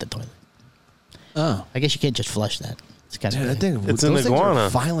wild, not the toilet. Oh. I guess you can't just flush that. It's kind Dude, I of think It's those an things are iguana.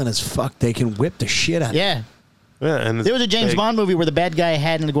 violent as fuck. They can whip the shit out of you. yeah. Yeah, and it's There was a James big. Bond movie where the bad guy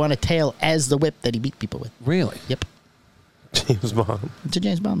had an iguana tail as the whip that he beat people with. Really? Yep. James Bond. It's a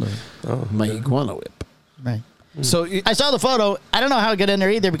James Bond movie. My iguana whip. Right. So, I saw the photo. I don't know how it got in there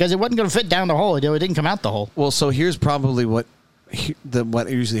either because it wasn't going to fit down the hole. It didn't come out the hole. well, so here's probably what what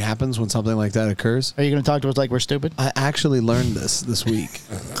usually happens when something like that occurs. Are you going to talk to us like we're stupid? I actually learned this week.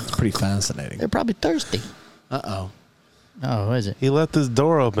 It's pretty fascinating. They're probably thirsty. Uh-oh. Oh, what is it? He left his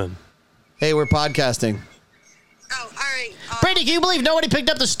door open. Hey, we're podcasting. Oh, all right. Brady, can you believe nobody picked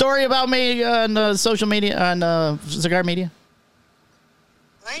up the story about me on social media, on Cigar Media?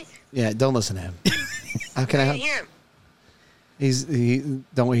 What? Yeah, don't listen to him. How can I help? Hear him. He's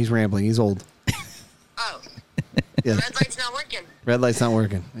rambling. He's old. Oh. Yeah. Red light's not working. Red light's not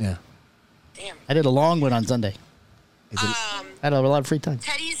working. Yeah. Damn. I did a long one on Sunday. I had a lot of free time.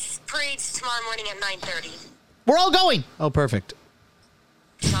 Teddy's parade's tomorrow morning at 9:30. We're all going. Oh, perfect.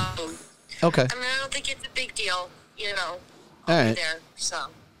 So, Okay. I mean, I don't think it's a big deal. You know. All I'll right. be there. So. All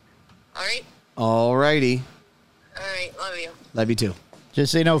right. All righty. All right. Love you. Love you too.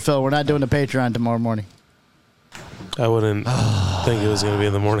 Just so you know, Phil, we're not doing the Patreon tomorrow morning. I wouldn't think it was going to be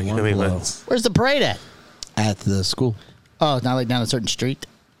in the morning One anyway. blow. Where's the parade at? At the school. Oh, it's not like down a certain street?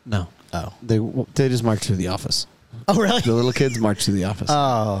 No. Oh. They just march through the office. Oh, really? The little kids march through the office.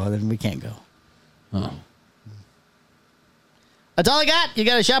 Oh, then we can't go. Oh. That's all I got. You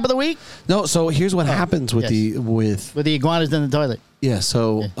got a shop of the week? No, so here's what happens with yes. with the iguanas in the toilet. Yeah,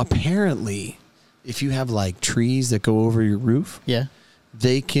 so apparently if you have like trees that go over your roof, Yeah.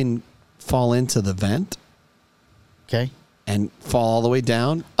 they can fall into the vent Okay. and fall all the way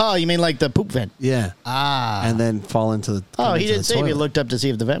down. Oh, you mean like the poop vent? Yeah. Ah. And then fall into the Oh, he into didn't the say if he toilet. looked up to see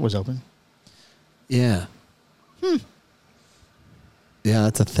if the vent was open. Yeah. Yeah,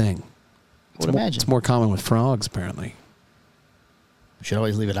 that's a thing. I would imagine. It's more common with frogs, apparently. We should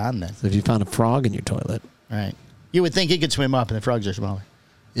always leave it on then. So if you found a frog in your toilet, Right. You would think he could swim up, and the frogs are smaller.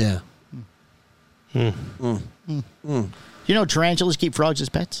 yeah. You know tarantulas keep frogs as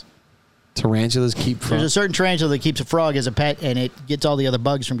pets? Tarantulas keep There's a frogs. certain tarantula that keeps a frog as a pet, and it gets all the other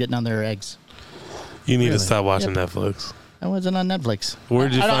bugs from getting on their eggs. You need Really? to stop watching Netflix. I wasn't on Netflix.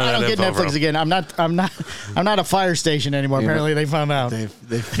 Where'd you I don't, find I don't that get info Netflix from? again. I'm not a fire station anymore. Yeah. Apparently, they found out. They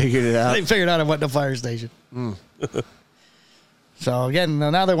figured it out. They figured out I wasn't a fire station. So again,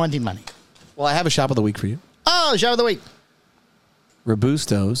 now they're wanting money. Well, I have a shop of the week for you. Oh, show of the week.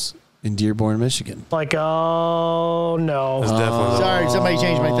 Robustos in Dearborn, Michigan. Like, oh no. It's definitely Sorry, somebody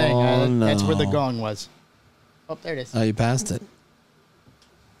changed my thing. no. That's where the gong was. Oh, there it is. Oh, you passed it.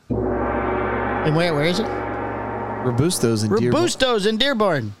 And where is it? Robustos in Dearborn. Robustos in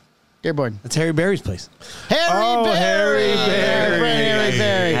Dearborn. Dearborn. That's Harry Berry's place. Harry Berry. Harry Berry. Our friend Harry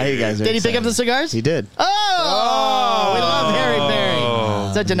Berry. How you guys are Did he pick up excited. the cigars? He did. Oh, we love Harry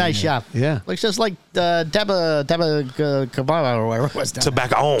Berry. Such a nice shop. Yeah. Looks just like Taba Kababa or whatever it was. down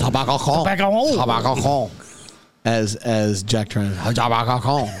Tobacco. Tobacco. Tobacco. Tobacco. As Jack Turner.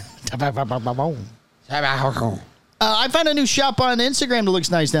 Tobacco. there. Tobacco. I found a new shop on Instagram that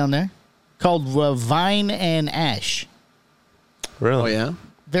looks nice down there called Vine and Ash. Really? Oh, yeah?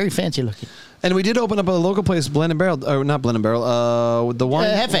 Very fancy looking. And we did open up a local place, Blend and Barrel, or not Blend and Barrel, the wine,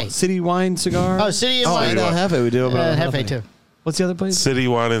 Hefe. City Wine Cigar. Oh, City and Wine. no, Hefe. We do open up Hefe too. What's the other place? City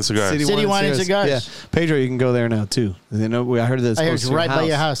Wine and Cigars. City Wine and Cigars. Yeah, Pedro, you can go there now too. I heard that it's I heard close it's to right by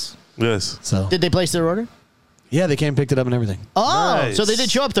your house. Yes. So Did they place their order? yeah, they came and picked it up and everything. Oh, Nice. so they did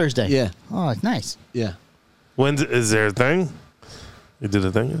show up Thursday. Yeah, Oh, it's nice. yeah. When is there a thing? You did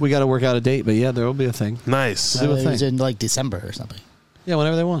a thing? We got to work out a date, but yeah, there will be a thing. Nice. Do a It was thing. in like December or something. Yeah,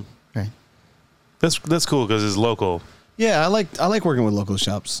 whenever they want. Right. That's cool because it's local. Yeah, I like working with local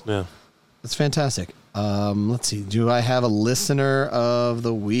shops. Yeah. It's fantastic. Let's see. Do I have a listener of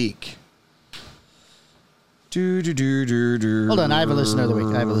the week? Hold on, I have a listener of the week.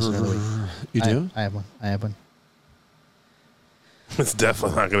 You do? I have one. It's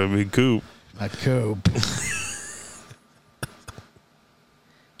definitely not going to be Coop. A coop.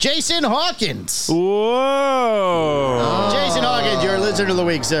 Jason Hawkins. Whoa. Jason Hawkins, you're a listener of the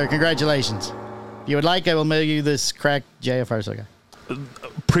week, sir. Congratulations. If you would like, I will mail you this cracked JFR cigar.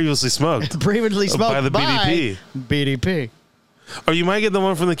 Previously smoked. Previously smoked By the BDP. BDP. Or you might get the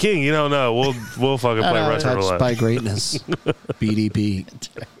one from the King. You don't know. We'll fucking play Russian Touched roulette. by greatness. BDP.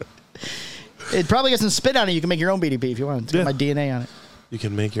 It probably got some spit on it. You can make your own BDP if you want. It's got Yeah. my DNA on it. You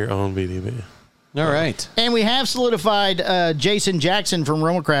can make your own BDP. All right. And we have solidified Jason Jackson from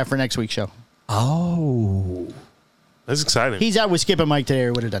Romacraft for next week's show. Oh. That's exciting. He's out with Skip and Mike today,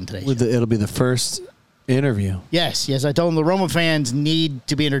 or would have done today. It'll be the first interview. Yes. I told him the Roma fans need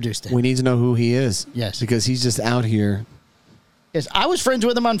to be introduced to him. We need to know who he is. Yes. Because he's just out here. Yes, I was friends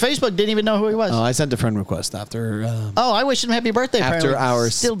with him on Facebook. Didn't even know who he was. I sent a friend request after I wished him happy birthday. after apparently. our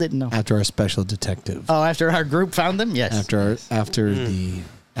Still didn't know. After our special detective. After our group found him. Yes. After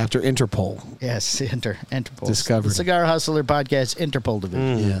Interpol. Yes. Interpol. Discovered. The Cigar Hustler Podcast Interpol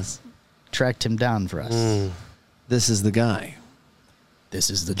division Yes. tracked him down for us. This is the guy. This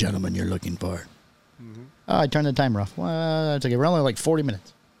is the gentleman you're looking for. Mm-hmm. Oh, I turned the timer off. Well, that's okay. We're only like 40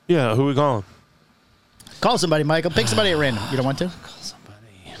 minutes. Yeah, who we calling? Call somebody, Michael. Pick somebody at random. You don't want to? Call somebody.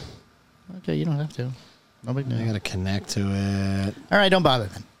 Okay, you don't have to. No big deal. I got to connect to it. All right, don't bother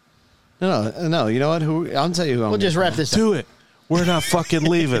then. No. You know what? I'll tell you who. We'll just wrap this up. Do it. We're not fucking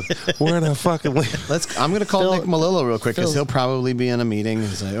leaving. We're not fucking leaving. I'm going to call Nick Melillo real quick because he'll probably be in a meeting and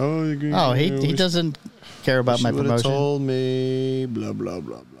say, he doesn't care about my promotion. Told me blah blah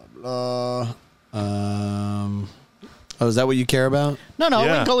blah blah blah. Is that what you care about? No, we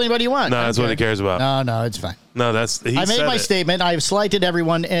can call anybody you want. No, that's what he cares about. No, it's fine. No, I made my statement. I've slighted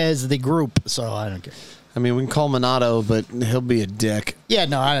everyone as the group, so I don't care. I mean, we can call Minato, but he'll be a dick. Yeah,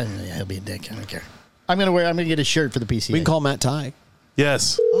 no, he'll be a dick. I don't care. I'm gonna get a shirt for the PCA. We can call Matt Ty.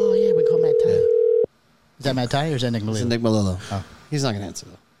 Yes. Oh yeah, we can call Matt Ty. Is that Matt Ty or is that Nick Melillo? It's Nick Melillo. Oh, he's not gonna answer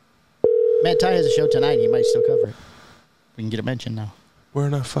though. Matt Ty has a show tonight. He might still cover it. We can get it mentioned now. We're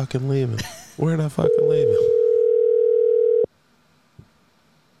not fucking leaving. We're not fucking leaving.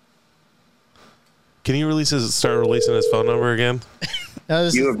 Can you start releasing his phone number again?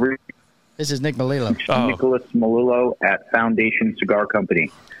 This is Nick Melillo. Nicholas Melillo at Foundation Cigar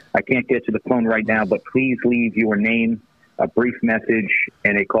Company. I can't get to the phone right now, but please leave your name, a brief message,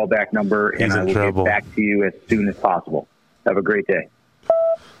 and a callback number, and I will get back to you as soon as possible. Have a great day.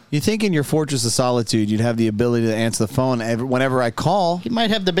 You think in your fortress of solitude you'd have the ability to answer the phone whenever I call? He might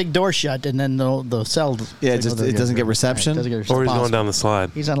have the big door shut, and then the cell. Yeah, it doesn't get reception. Right, or he's going down the slide.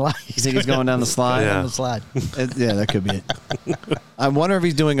 He's on live. You think he's going down the slide? Yeah. On the slide. Yeah, that could be it. I wonder if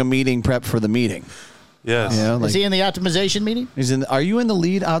he's doing a meeting prep for the meeting. Yes. Is he in the optimization meeting? Are you in the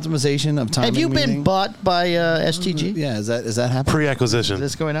lead optimization of timing? Have you meeting? been bought by STG? Yeah, is that happening? Pre-acquisition. Is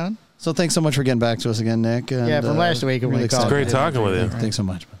this going on? So thanks so much for getting back to us again, Nick. And, from last week. Really it's great talking with you. Thanks so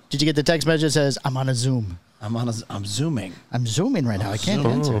much. Did you get the text message that says, I'm on a Zoom? I'm zooming. I'm zooming right now. I can't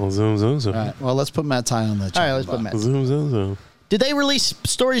answer. Zoom. All right. Well, let's put Matt Ty on the chat. All right, let's put Matt. Zoom. Did they release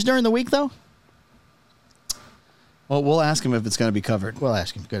stories during the week, though? Well, we'll ask him if it's going to be covered. We'll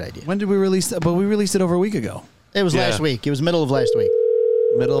ask him. Good idea. When did we release that? But we released it over a week ago. It was last week. It was middle of last week.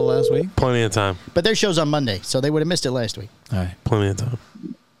 Middle of last week? Plenty of time. But their show's on Monday, so they would have missed it last week. All right. Plenty of time.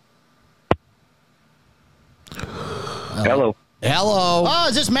 Hello. Oh,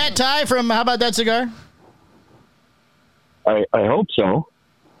 is this Matt Ty from How About That Cigar? I hope so.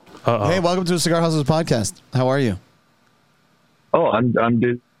 Uh-oh. Hey, welcome to the Cigar Hustlers podcast. How are you? Oh, I'm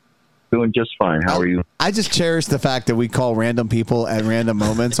doing just fine. How are you? I just cherish the fact that we call random people at random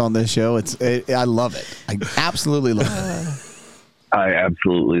moments on this show. I love it. I absolutely love it. I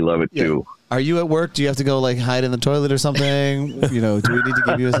absolutely love it too. Are you at work? Do you have to go hide in the toilet or something? Do we need to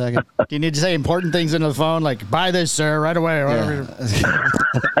give you a second? Do you need to say important things into the phone, like "Buy this, sir," right away?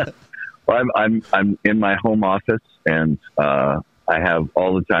 Yeah. Well, I'm in my home office, and I have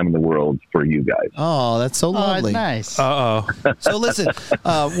all the time in the world for you guys. Oh, that's so lovely. That's nice. So listen,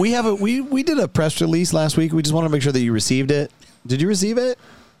 we did a press release last week. We just want to make sure that you received it. Did you receive it?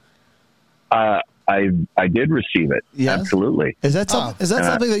 I did receive it. Yes? Absolutely. Is that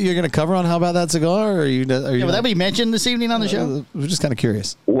something that you're going to cover on How About That Cigar? Or are you will that be mentioned this evening on the show? We're just kind of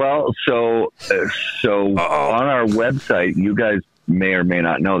curious. Well, so on our website, you guys may or may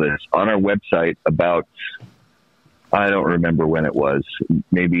not know this. On our website, about I don't remember when it was,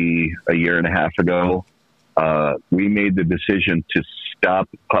 maybe a year and a half ago, we made the decision to stop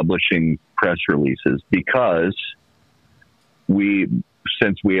publishing press releases because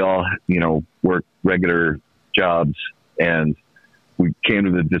since we all, work regular jobs, and we came to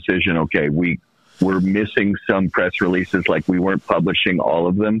the decision, okay, we're missing some press releases, like we weren't publishing all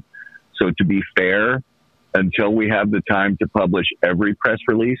of them. So to be fair, until we have the time to publish every press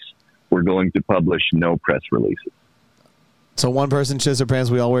release, we're going to publish no press releases. So one person shits their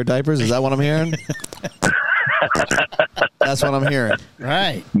pants, we all wear diapers? Is that what I'm hearing? That's what I'm hearing.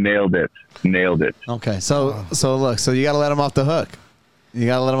 Right. Nailed it. Okay. So look, you got to let them off the hook. You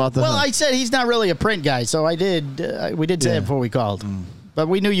got to let him off the hook. Well, I said he's not really a print guy, so we did say it before we called. But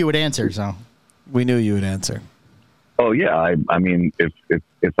we knew you would answer, so. We knew you would answer. Oh yeah, I mean,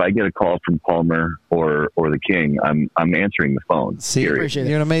 if I get a call from Palmer or the King, I'm answering the phone. See, appreciate it.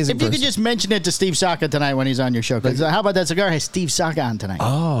 You're an amazing person. If you could just mention it to Steve Saka tonight when he's on your show, because How About That Cigar has Steve Saka on tonight.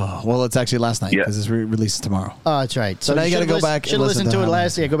 Oh, well, it's actually last night because it's released tomorrow. Oh, that's right. So now you got to go back. Should have listened to it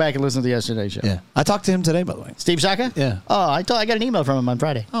last. Yeah, go back and listen to yesterday's show. Yeah, I talked to him today, by the way. Steve Saka. Yeah. Oh, I got an email from him on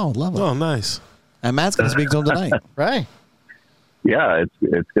Friday. Oh, lovely. Oh, nice. And Matt's going to speak to him tonight. Right. Yeah,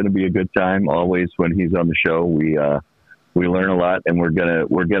 it's going to be a good time. Always when he's on the show, we learn a lot, and we're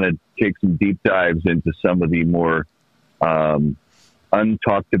gonna take some deep dives into some of the more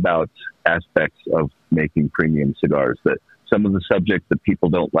untalked about aspects of making premium cigars that some of the subjects that people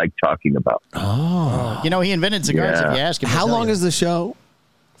don't like talking about. You know, he invented cigars. Yeah. If you ask him, How long is the show?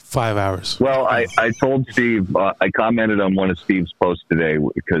 5 hours. Well, I told Steve, I commented on one of Steve's posts today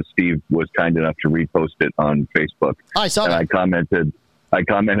because Steve was kind enough to repost it on Facebook. I saw and that. I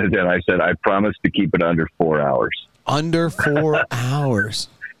commented and I said, I promise to keep it under 4 hours. Under 4 hours.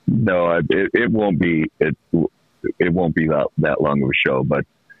 No, it won't be. It won't be that long of a show. But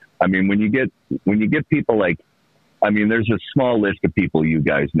I mean, when you get people like, I mean, there's a small list of people you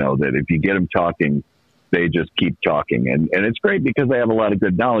guys know that if you get them talking, they just keep talking, and it's great because they have a lot of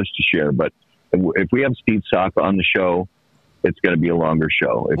good knowledge to share. But if we have Steve Sock on the show, it's going to be a longer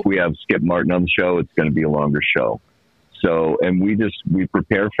show. If we have Skip Martin on the show, it's going to be a longer show. So, and we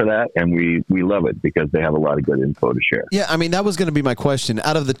prepare for that, and we love it because they have a lot of good info to share. Yeah, I mean, that was going to be my question.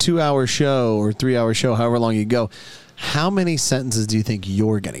 Out of the 2 hour show or 3 hour show, however long you go, how many sentences do you think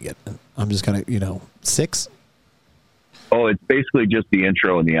you're going to get? I'm just going to, 6? Oh, it's basically just the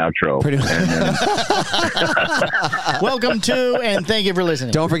intro and the outro. Pretty much. Welcome to, and thank you for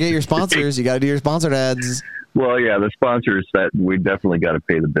listening. Don't forget your sponsors. You got to do your sponsored ads. Well, yeah, the sponsors, that we definitely got to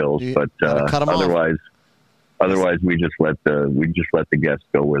pay the bills, but cut 'em off. otherwise we just let the guests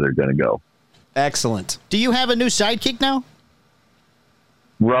go where they're going to go. Excellent. Do you have a new sidekick now?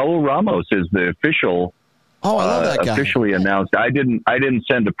 Raul Ramos is the official. Oh, I love that guy. Officially announced. I didn't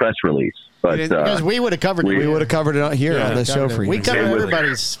send a press release, but Because we would have covered it. We would have covered it here on this show for you. We covered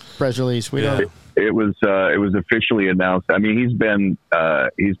everybody's press release. We don't. It was officially announced. I mean, he's been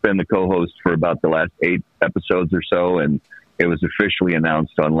the co-host for about the last 8 episodes or so, and it was officially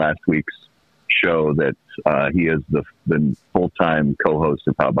announced on last week's show that he is the full-time co-host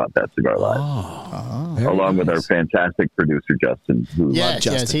of How About That Cigar Live, along with our fantastic producer Justin.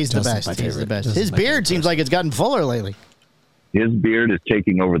 Yes, he's the best. He's the best. His beard seems like it's gotten fuller lately. His beard is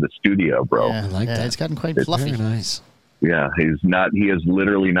taking over the studio, bro. Yeah, I like that. It's gotten quite fluffy. Very nice. Yeah, he has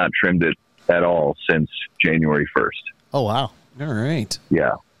literally not trimmed it at all since January 1st. Oh wow! All right.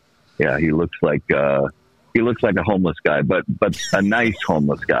 Yeah, he looks like a homeless guy, but a nice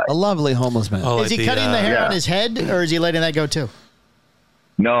homeless guy. A lovely homeless man. Is he cutting the hair on his head, or is he letting that go too?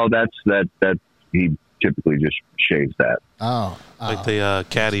 No, that's he typically just shaves that. Oh. Like the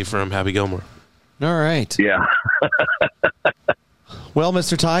caddy from Happy Gilmore. All right. Yeah. Well,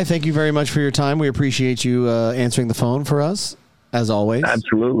 Mr. Ty, thank you very much for your time. We appreciate you answering the phone for us, as always.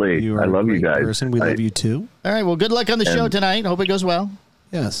 Absolutely. You are I love a you great guys. person. We love you too. All right. Well, good luck on the show tonight. Hope it goes well.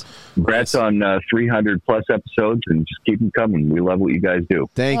 Yes. Congrats on 300 plus episodes, and just keep them coming. We love what you guys do.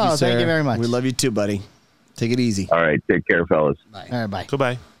 Thank you, sir. Thank you very much. We love you too, buddy. Take it easy. All right. Take care, fellas. All right. Bye.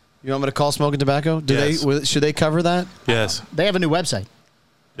 Goodbye. You want me to call Smoking Tobacco? Yes. Should they cover that? Yes. They have a new website.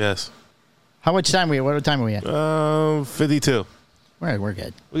 Yes. How much time what time are we at? 52. We're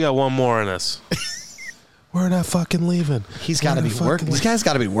good. We got one more in us. We're not fucking leaving. He's got to be working. This guy's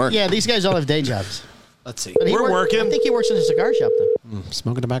got to be working. Yeah, these guys all have day jobs. Let's see. But We're working. I think he works in a cigar shop, though.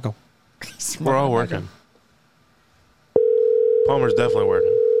 Smoking Tobacco. We're all working. Palmer's definitely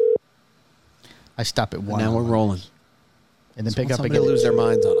working. I stop at 1. Now we're rolling. And then I pick want up somebody again. to lose their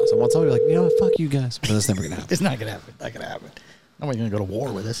minds on us. I want somebody to be like, fuck you guys. But that's never going to happen. It's not going to happen. Not going to happen. Nobody's going to go to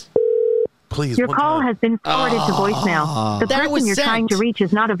war with us. Please. Your call has been forwarded to voicemail. The That was person you're sent. trying to reach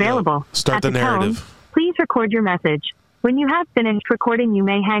is not available. Start At the tone, narrative. please record your message. When you have finished recording, you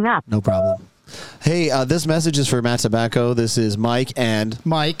may hang up. No problem. Hey, this message is for Matt Tobacco. This is Mike and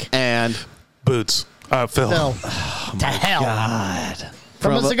Boots. Phil. Phil. To hell. God.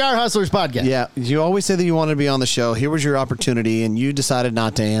 From the Cigar Hustlers podcast. Yeah, you always say that you wanted to be on the show. Here was your opportunity, and you decided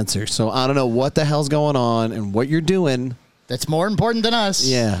not to answer. So I don't know what the hell's going on and what you're doing. That's more important than us.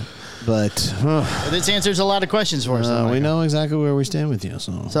 Yeah, but This answers a lot of questions for us. we know exactly where we stand with you.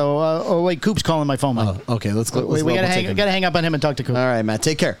 So, wait, Coop's calling my phone, Mike. Okay, let's go. We got to hang up on him and talk to Coop. All right, Matt,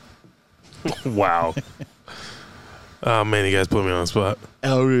 take care. Wow. Oh, man, you guys put me on the spot.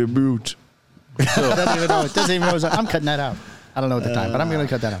 Boot. Doesn't even know. Doesn't even know. I'm cutting that out. I don't know at the time, but I'm going to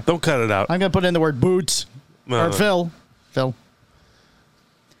cut that out. Don't cut it out. I'm going to put in the word boots. No, or no. Phil.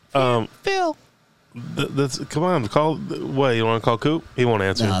 Phil. Come on, call. What, you want to call Coop? He won't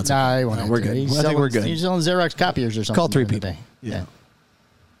answer. Nah, he won't we're answer. good. He's I think we're good. He's selling Xerox copiers or something. Call 3 during the people. day. Yeah.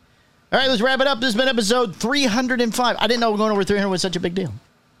 All right, let's wrap it up. This has been episode 305. I didn't know going over 300 was such a big deal.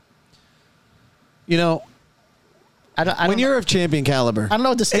 You know, I don't when you're of champion caliber, I don't know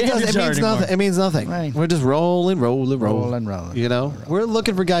what the standards it means are anymore. nothing. It means nothing. Right. We're just rolling. Rolling. You know, we're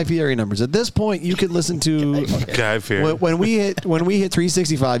looking for Guy Fieri numbers. At this point, you could listen to Guy Fieri. when we hit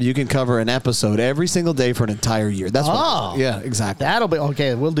 365. You can cover an episode every single day for an entire year. That's what, yeah, exactly. That'll be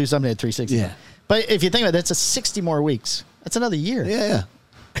okay. We'll do something at 360. Yeah. But if you think about it, that's 60 more weeks. That's another year. Yeah.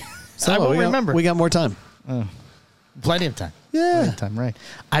 So I won't remember. We got more time. Plenty of time. Yeah. Plenty of time, right.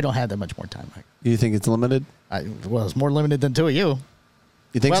 I don't have that much more time, Mike. You think it's limited? Well, it's more limited than two of you.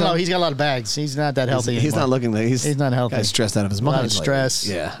 You think so? No, he's got a lot of bags. He's not that healthy He's not looking like he's not healthy. Guy's stressed out of his mind. A lot of stress.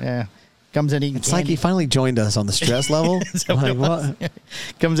 Yeah. Comes in eating It's candy. like he finally joined us on the stress level. Like, what?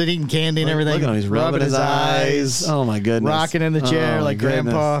 Comes in eating candy and everything. Look at him. He's rubbing his eyes. Oh, my goodness. Rocking in the chair like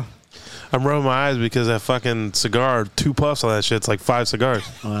Grandpa. I'm rubbing my eyes because that fucking cigar, 2 puffs on that shit's like 5 cigars.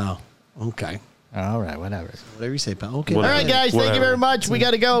 Wow. Okay. All right, whatever. Whatever you say, pal. Okay. All right, guys. Whatever. Thank you very much. We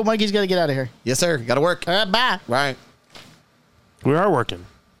got to go. Mikey's got to get out of here. Yes, sir. Got to work. All right, bye. Right. We are working.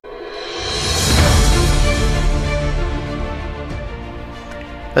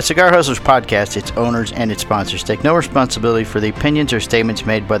 The Cigar Hustlers podcast, its owners, and its sponsors take no responsibility for the opinions or statements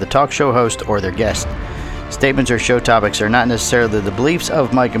made by the talk show host or their guest. Statements or show topics are not necessarily the beliefs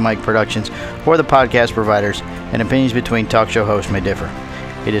of Mike and Mike Productions or the podcast providers, and opinions between talk show hosts may differ.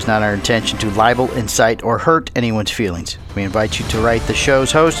 It is not our intention to libel, incite, or hurt anyone's feelings. We invite you to write the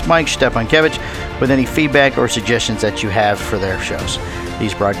show's host, Mike Stepankevich, with any feedback or suggestions that you have for their shows.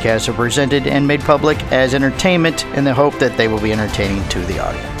 These broadcasts are presented and made public as entertainment in the hope that they will be entertaining to the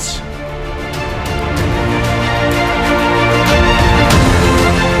audience.